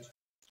that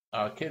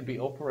can be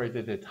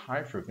operated at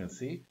high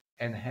frequency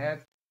and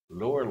had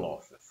lower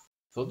losses.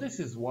 So this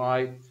is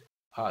why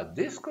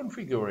this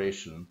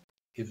configuration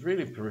is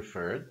really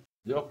preferred.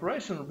 The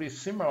operation will be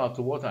similar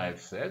to what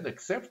I've said,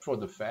 except for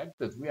the fact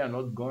that we are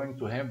not going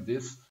to have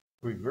this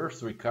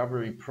reverse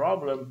recovery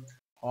problem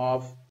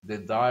of the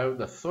diode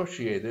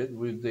associated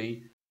with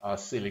the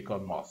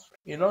silicon MOSFET.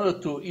 In order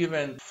to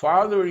even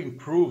further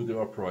improve the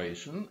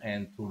operation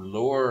and to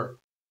lower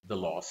the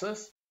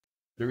losses,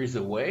 there is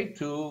a way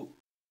to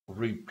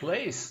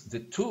replace the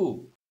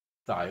two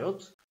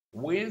diodes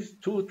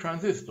with two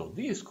transistors.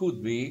 These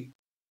could be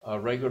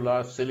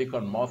regular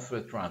silicon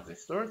MOSFET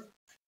transistors,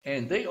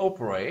 and they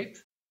operate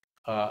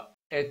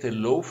at a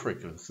low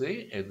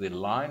frequency, at the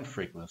line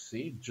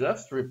frequency,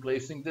 just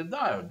replacing the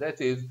diode.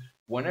 That is,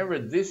 whenever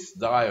this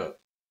diode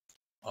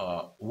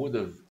would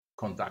have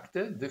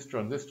conducted, this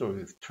transistor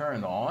is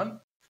turned on,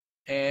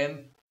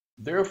 and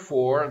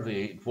therefore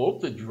the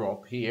voltage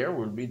drop here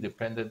will be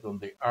dependent on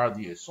the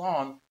RDS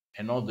on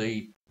and not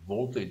the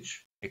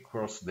voltage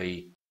across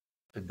the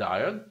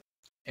diode.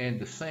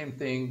 And the same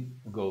thing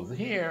goes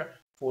here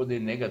for the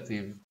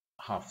negative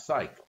half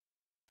cycle.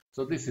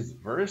 So this is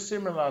very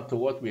similar to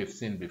what we have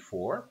seen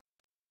before,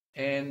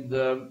 and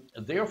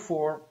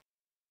therefore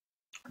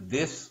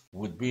this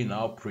would be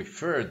now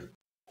preferred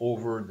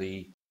over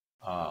the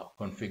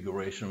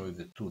configuration with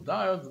the two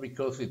diodes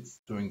because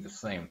it's doing the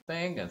same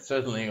thing, and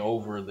certainly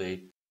over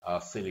the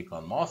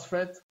silicon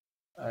MOSFET,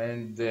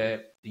 and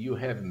you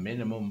have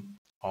minimum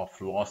of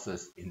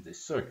losses in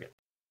this circuit.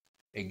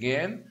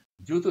 Again,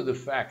 due to the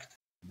fact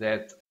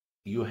that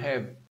you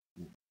have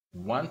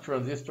one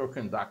transistor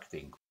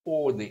conducting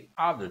or the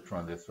other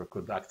transistor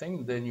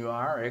conducting, then you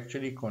are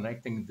actually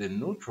connecting the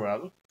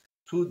neutral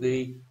to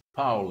the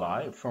power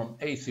line. From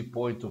AC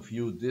point of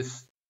view,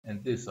 this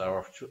and this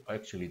are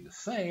actually the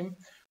same.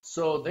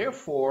 So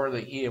therefore,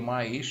 the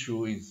EMI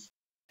issue is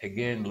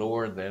again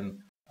lower than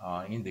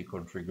in the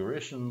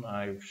configuration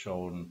I've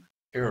shown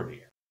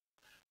earlier.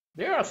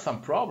 There are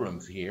some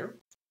problems here.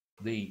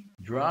 The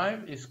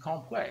drive is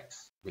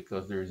complex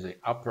because there is an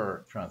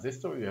upper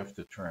transistor you have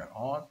to turn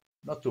on,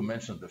 not to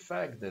mention the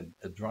fact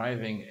that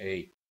driving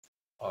a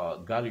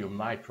gallium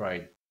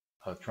nitride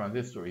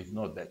transistor is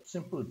not that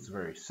simple. It's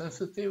very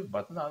sensitive,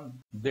 but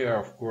there are,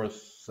 of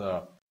course,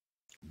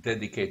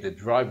 dedicated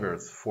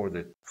drivers for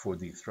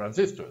these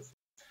transistors.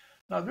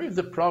 Now, there is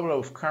the problem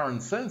of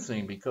current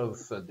sensing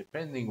because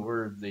depending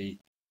where the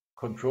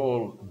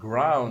control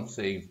ground,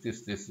 say if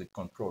this is the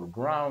control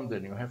ground,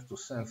 then you have to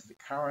sense the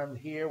current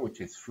here,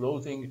 which is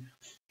floating,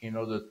 in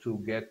order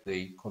to get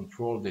the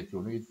control that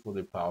you need for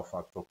the power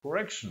factor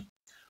correction.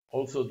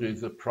 Also, there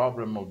is a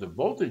problem of the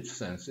voltage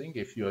sensing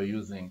if you are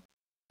using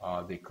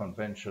the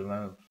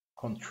conventional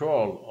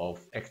control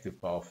of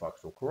active power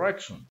factor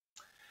correction.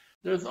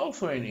 There's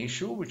also an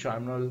issue, which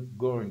I'm not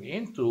going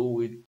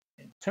into.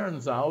 It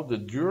turns out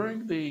that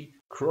during the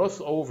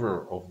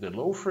crossover of the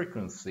low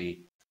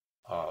frequency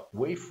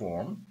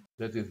waveform,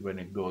 that is when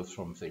it goes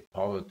from, say,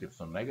 positive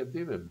to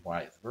negative and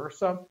vice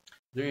versa,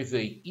 there is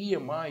a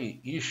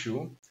EMI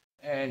issue,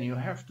 and you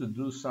have to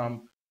do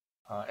some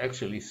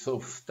actually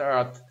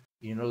self-start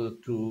in order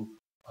to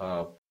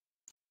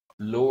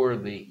lower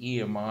the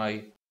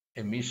EMI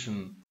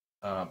emission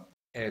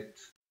at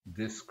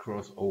this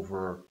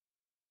crossover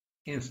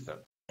instant.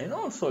 And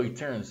also it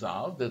turns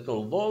out that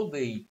although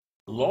the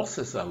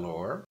losses are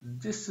lower,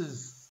 this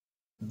is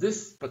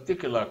this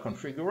particular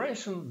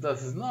configuration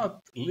does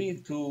not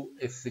lead to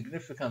a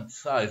significant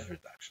size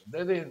reduction.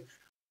 That is,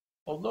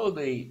 although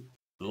the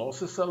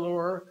losses are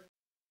lower,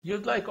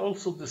 you'd like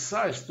also the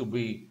size to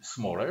be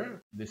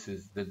smaller. This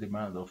is the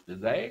demand of the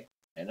day.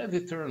 And as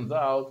it turns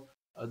out,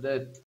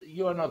 that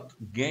you are not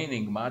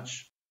gaining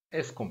much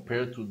as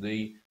compared to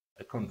the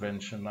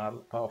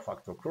conventional power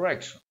factor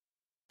correction.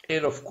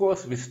 And of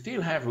course, we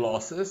still have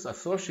losses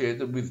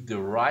associated with the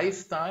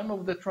rise time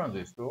of the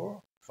transistor,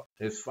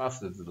 as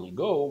fast as it'll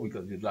go,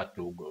 because you'd like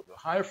to go to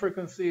higher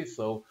frequency.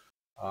 So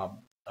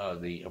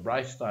the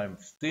rise time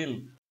still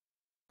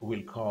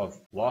will cause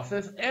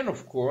losses. And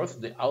of course,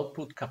 the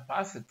output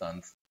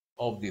capacitance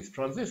of this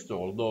transistor,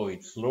 although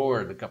it's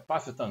lower, the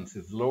capacitance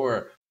is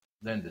lower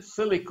than the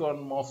silicon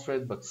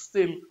MOSFET, but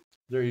still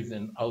there is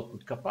an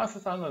output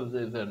capacitance,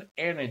 there's an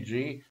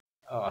energy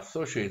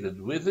associated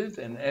with it.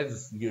 And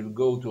as you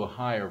go to a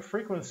higher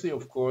frequency,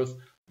 of course,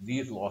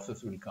 these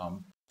losses will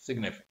become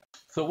significant.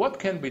 So what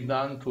can be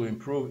done to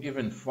improve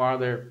even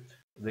further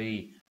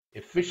the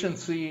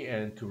efficiency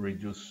and to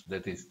reduce,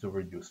 that is, to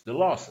reduce the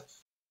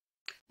losses?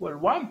 Well,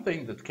 one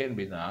thing that can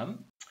be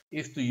done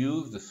is to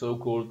use the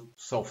so-called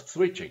soft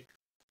switching.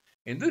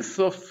 In this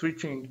soft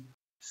switching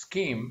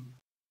scheme,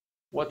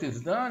 what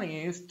is done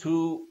is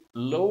to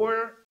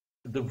lower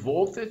the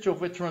voltage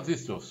of a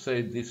transistor,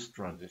 say this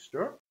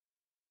transistor,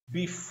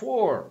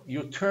 before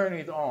you turn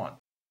it on.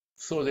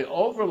 So the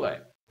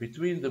overlap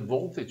between the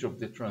voltage of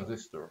the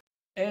transistor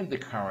and the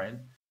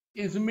current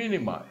is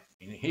minimized.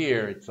 In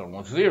here, it's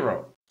almost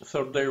zero.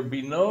 So there will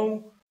be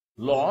no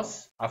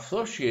loss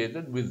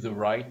associated with the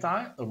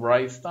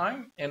rise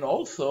time and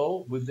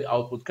also with the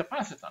output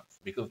capacitance,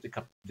 because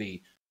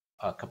the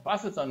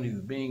capacitance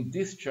is being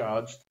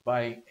discharged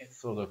by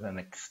sort of an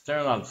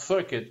external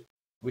circuit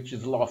which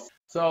is lost.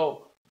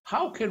 So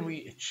how can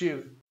we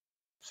achieve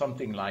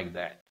something like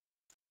that?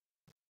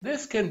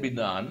 This can be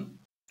done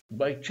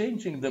by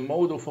changing the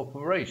mode of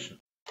operation.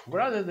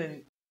 Rather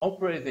than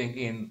operating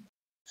in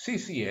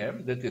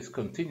CCM, that is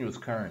continuous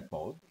current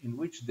mode, in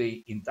which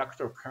the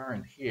inductor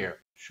current here,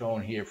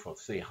 shown here for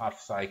say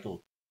half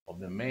cycle of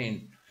the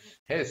main,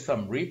 has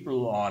some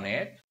ripple on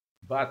it,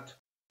 but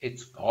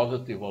it's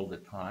positive all the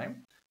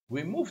time,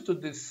 we move to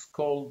this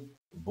called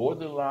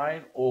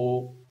borderline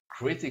or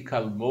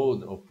critical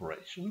mode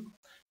operation,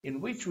 in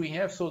which we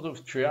have sort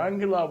of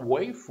triangular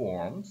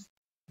waveforms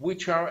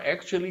which are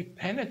actually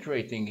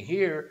penetrating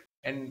here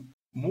and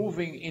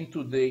moving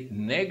into the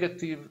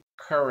negative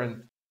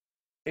current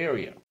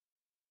area.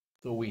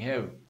 So we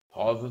have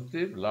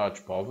positive,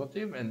 large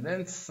positive, and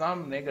then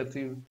some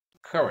negative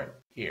current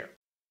here.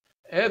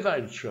 As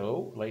I'll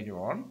show later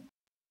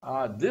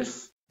on,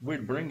 this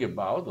will bring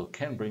about, or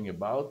can bring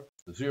about,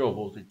 zero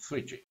voltage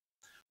switching.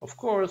 Of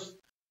course,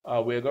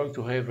 we are going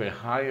to have a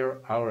higher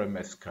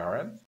RMS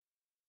current,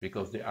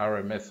 because the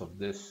RMS of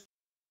this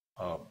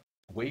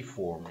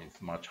waveform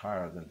is much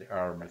higher than the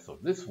RMS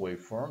of this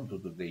waveform due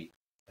to the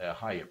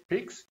higher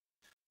peaks.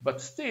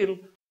 But still,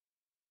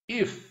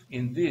 if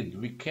indeed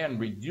we can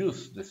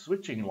reduce the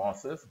switching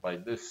losses by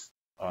this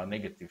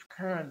negative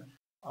current,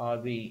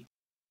 the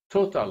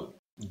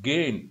total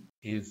gain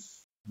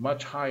is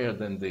much higher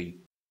than the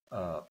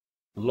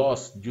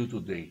loss due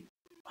to the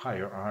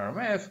higher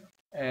RMS,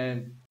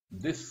 and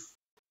this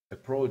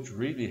approach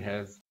really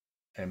has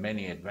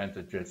many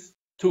advantages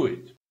to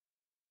it.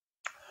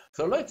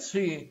 So let's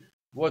see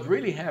what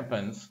really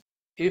happens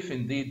if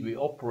indeed we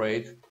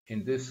operate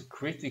in this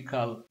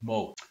critical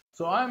mode.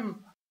 So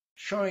I'm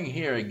showing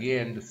here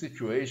again the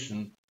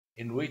situation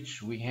in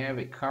which we have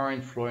a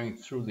current flowing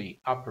through the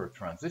upper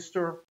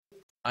transistor.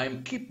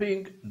 I'm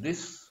keeping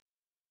this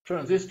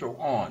transistor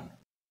on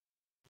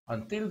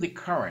until the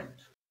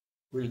current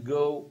will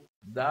go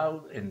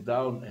down and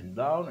down and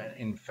down, and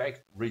in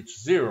fact reach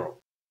zero.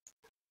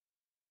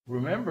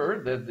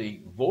 Remember that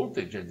the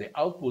voltage at the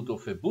output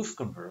of a boost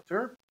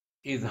converter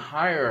is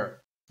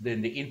higher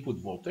than the input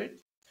voltage.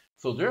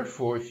 So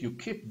therefore, if you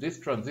keep this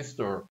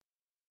transistor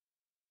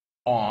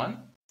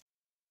on,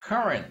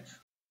 current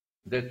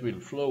that will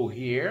flow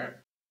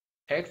here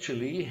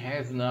actually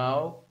has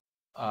now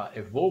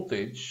a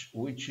voltage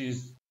which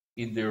is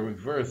in the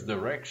reverse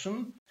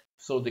direction.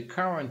 So the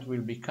current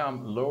will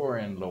become lower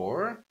and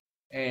lower,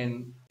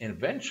 and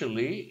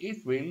eventually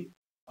it will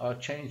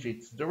change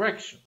its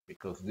direction,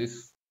 because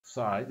this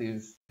side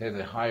has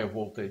a higher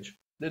voltage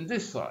than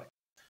this side.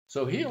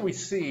 So here we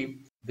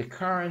see the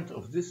current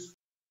of this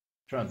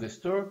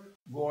transistor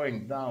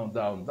going down,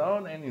 down,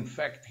 down, and in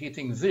fact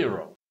hitting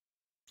zero.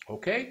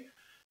 Okay?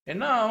 And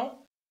now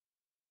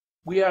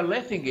we are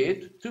letting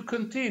it to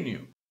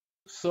continue.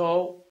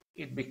 So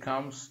it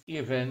becomes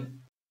even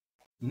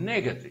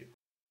negative.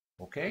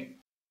 Okay?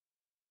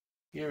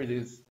 Here it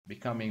is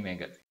becoming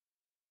negative.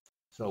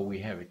 So we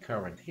have a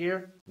current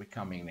here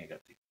becoming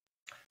negative.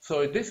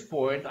 So at this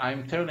point,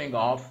 I'm turning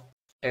off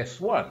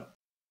S1.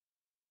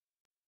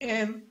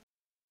 And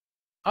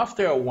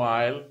after a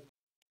while,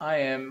 I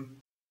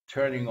am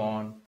turning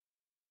on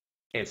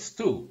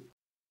S2.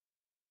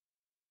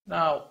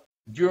 Now,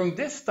 during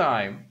this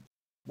time,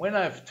 when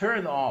I've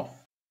turned off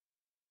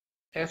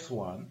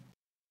S1.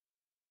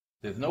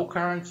 There's no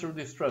current through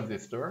this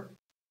transistor,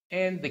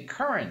 and the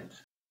current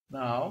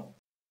now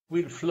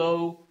will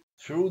flow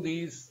through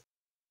these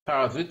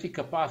parasitic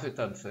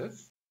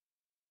capacitances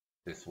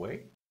this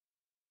way,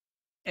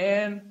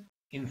 and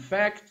in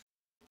fact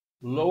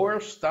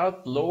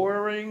start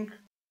lowering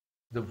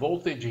the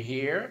voltage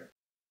here,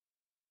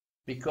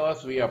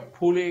 because we are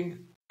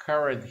pulling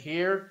current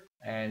here,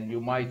 and you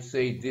might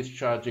say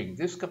discharging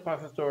this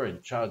capacitor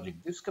and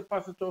charging this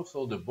capacitor,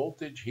 so the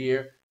voltage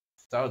here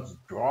starts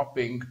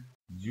dropping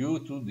due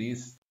to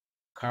this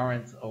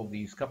current of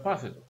these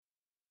capacitors.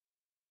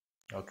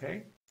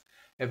 Okay?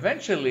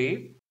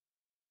 Eventually,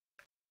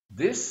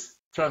 this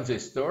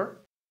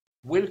transistor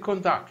will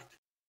conduct.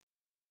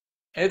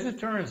 As it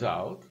turns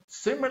out,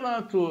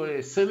 similar to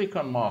a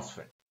silicon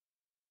MOSFET,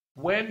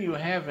 when you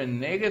have a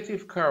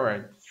negative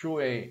current through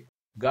a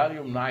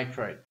gallium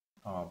nitride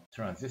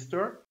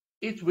transistor,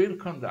 it will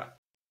conduct.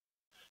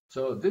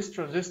 So this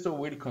transistor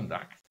will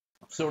conduct.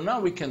 So now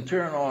we can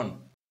turn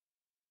on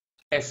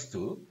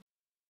S2,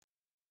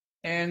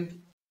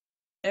 and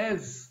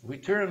as we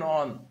turn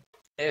on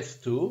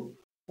S2,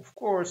 of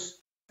course,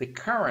 the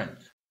current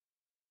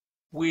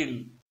will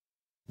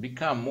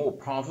become more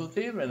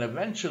positive, and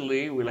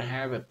eventually we'll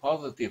have a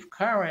positive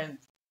current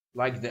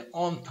like the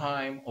on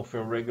time of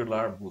a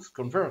regular boost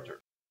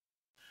converter.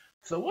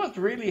 So what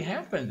really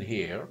happened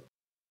here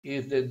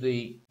is that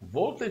the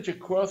voltage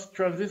across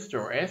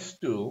transistor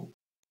S2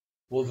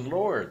 was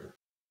lowered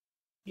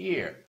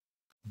here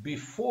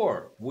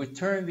before we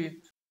turned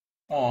it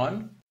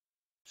on.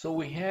 So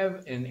we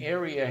have an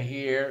area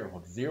here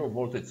of zero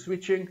voltage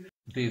switching.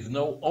 There is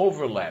no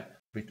overlap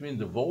between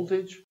the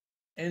voltage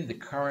and the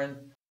current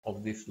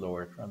of this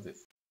lower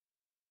transistor.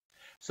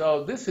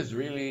 So this is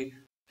really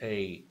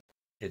an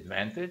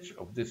advantage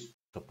of this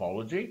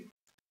topology,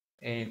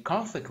 and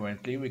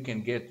consequently we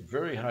can get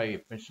very high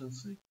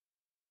efficiency.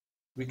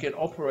 We can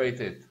operate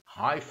at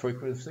high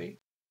frequency.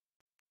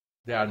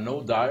 There are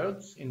no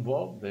diodes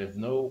involved. There's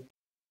no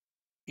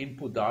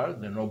input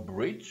diode, there's no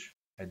bridge,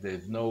 and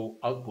there's no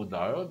output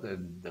diode,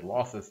 and the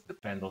losses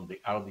depend on the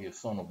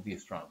RDS(on) of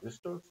these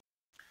transistors.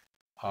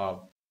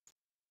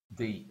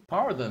 The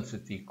power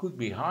density could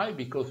be high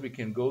because we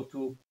can go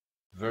to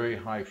very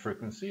high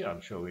frequency.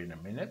 I'll show you in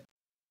a minute.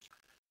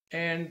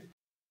 And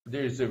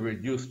there's a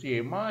reduced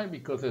EMI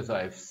because, as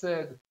I've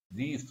said,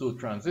 these two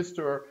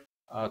transistors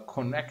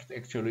connect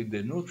actually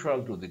the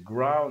neutral to the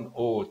ground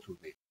or to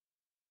the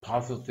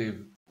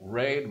positive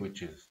rail,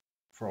 which is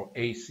for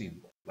AC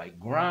like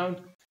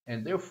ground,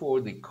 and therefore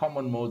the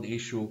common mode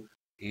issue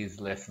is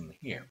lessened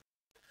here.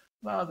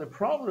 Now the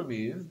problem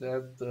is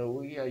that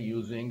we are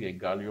using a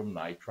gallium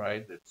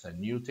nitride. That's a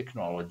new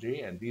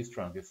technology, and these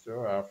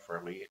transistors are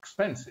fairly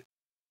expensive.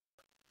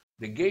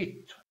 The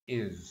gate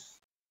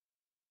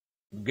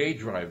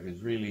drive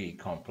is really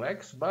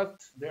complex, but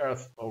there are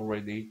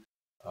already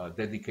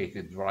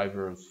dedicated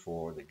drivers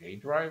for the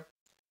gate drive.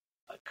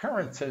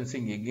 Current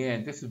sensing,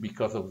 again, this is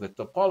because of the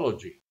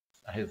topology.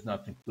 It has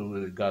nothing to do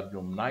with the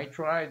gallium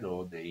nitride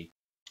or the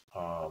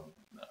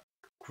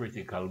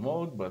critical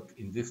mode, but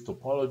in this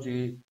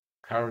topology,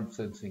 current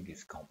sensing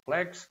is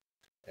complex.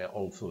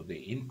 Also, the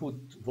input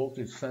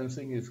voltage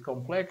sensing is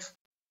complex.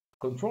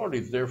 Control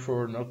is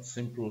therefore not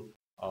simple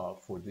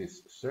for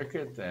this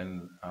circuit,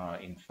 and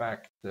in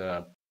fact,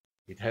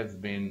 it has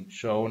been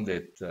shown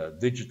that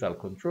digital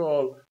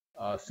control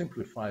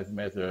simplifies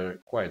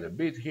matter quite a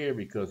bit here,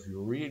 because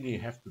you really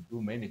have to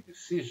do many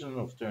decisions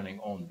of turning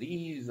on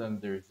these,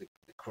 and there's the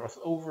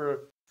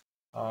crossover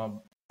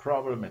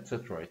problem,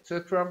 etc.,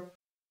 etc.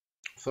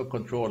 So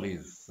control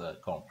is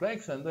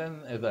complex, and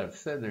then, as I've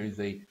said, there is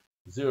a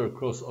zero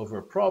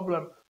crossover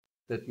problem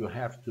that you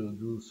have to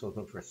do sort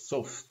of a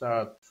soft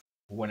start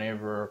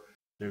whenever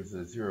there's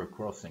a zero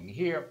crossing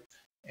here,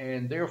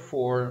 and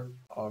therefore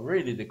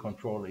really the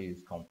control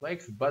is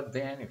complex. But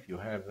then if you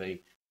have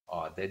a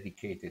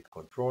dedicated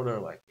controller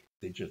like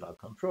a digital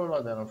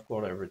controller, then of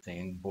course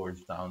everything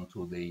boils down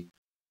to the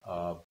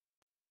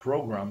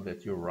program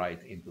that you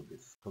write into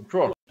this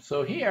controller.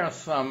 So here are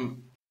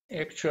some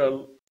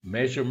actual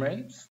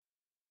measurements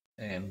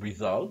and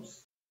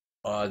results.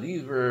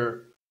 These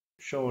were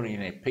shown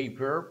in a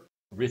paper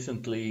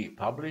recently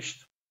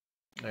published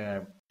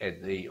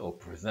or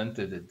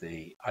presented at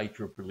the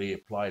IEEE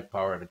Applied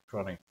Power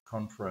Electronics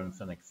Conference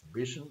and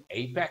Exhibition,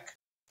 APEC,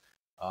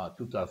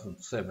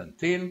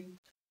 2017.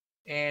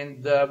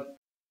 And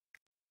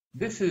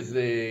this is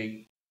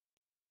a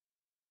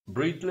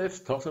bridgeless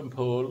totem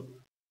pole,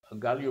 a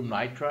gallium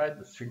nitride,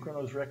 a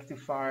synchronous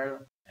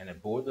rectifier, and a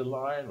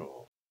borderline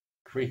or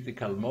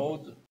critical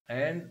mode,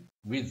 and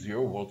with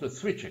zero voltage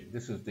switching.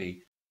 This is the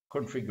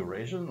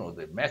configuration or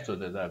the method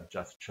that I've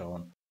just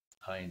shown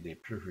in the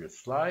previous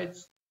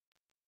slides.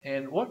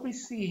 And what we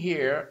see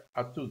here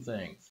are two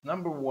things.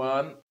 Number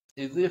one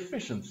is the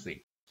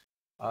efficiency.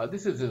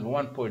 This is a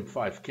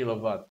 1.5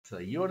 kilowatt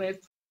unit,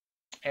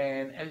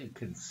 and as you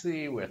can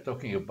see, we're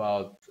talking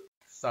about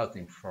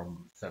starting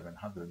from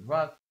 700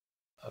 watt,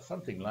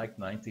 something like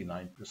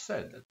 99%.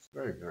 That's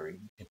very, very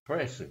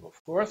impressive,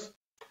 of course.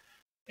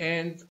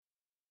 And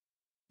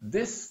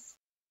This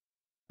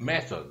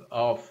method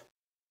of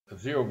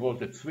zero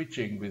voltage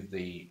switching with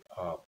the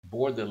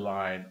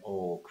borderline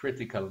or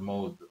critical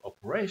mode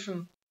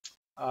operation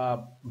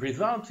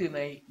results in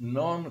a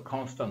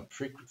non-constant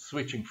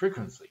switching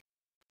frequency.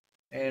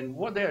 And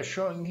what they are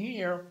showing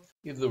here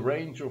is the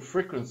range of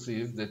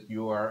frequencies that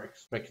you are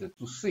expected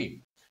to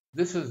see.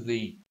 This is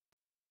the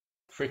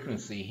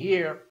frequency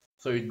here,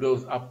 so it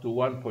goes up to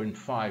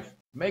 1.5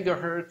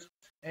 megahertz,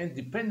 and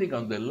depending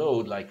on the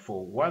load, like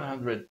for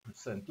 100%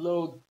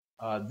 load,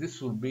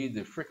 this will be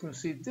the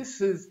frequency.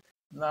 This is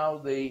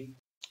now a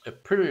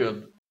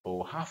period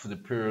or half the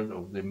period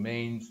of the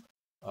mains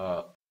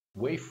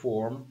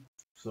waveform.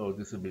 So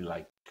this will be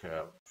like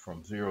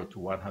from 0 to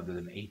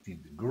 180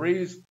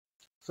 degrees.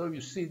 So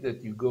you see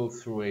that you go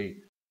through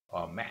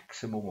a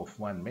maximum of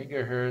 1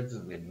 megahertz,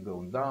 then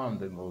go down,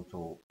 then go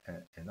to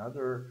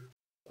another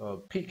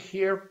peak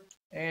here.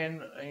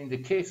 And in the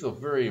case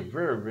of very,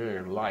 very,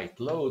 very light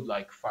load,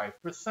 like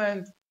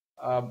 5%,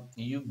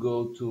 you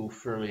go to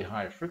fairly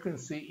high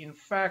frequency. In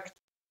fact,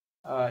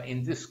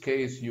 in this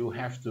case, you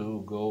have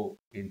to go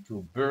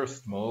into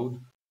burst mode.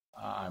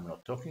 I'm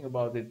not talking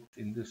about it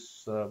in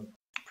this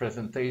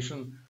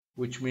presentation,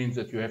 which means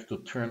that you have to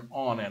turn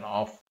on and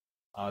off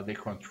the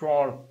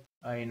control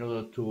in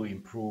order to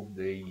improve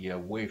the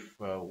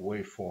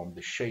waveform,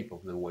 the shape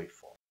of the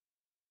waveform.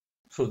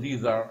 So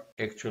these are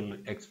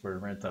actually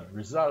experimental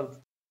results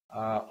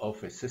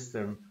of a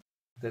system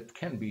that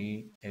can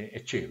be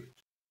achieved.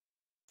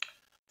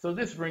 So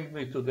this brings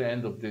me to the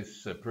end of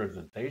this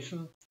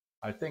presentation.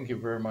 I thank you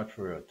very much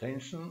for your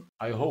attention.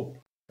 I hope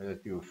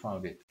that you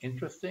found it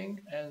interesting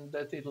and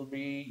that it will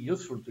be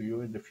useful to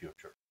you in the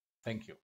future. Thank you.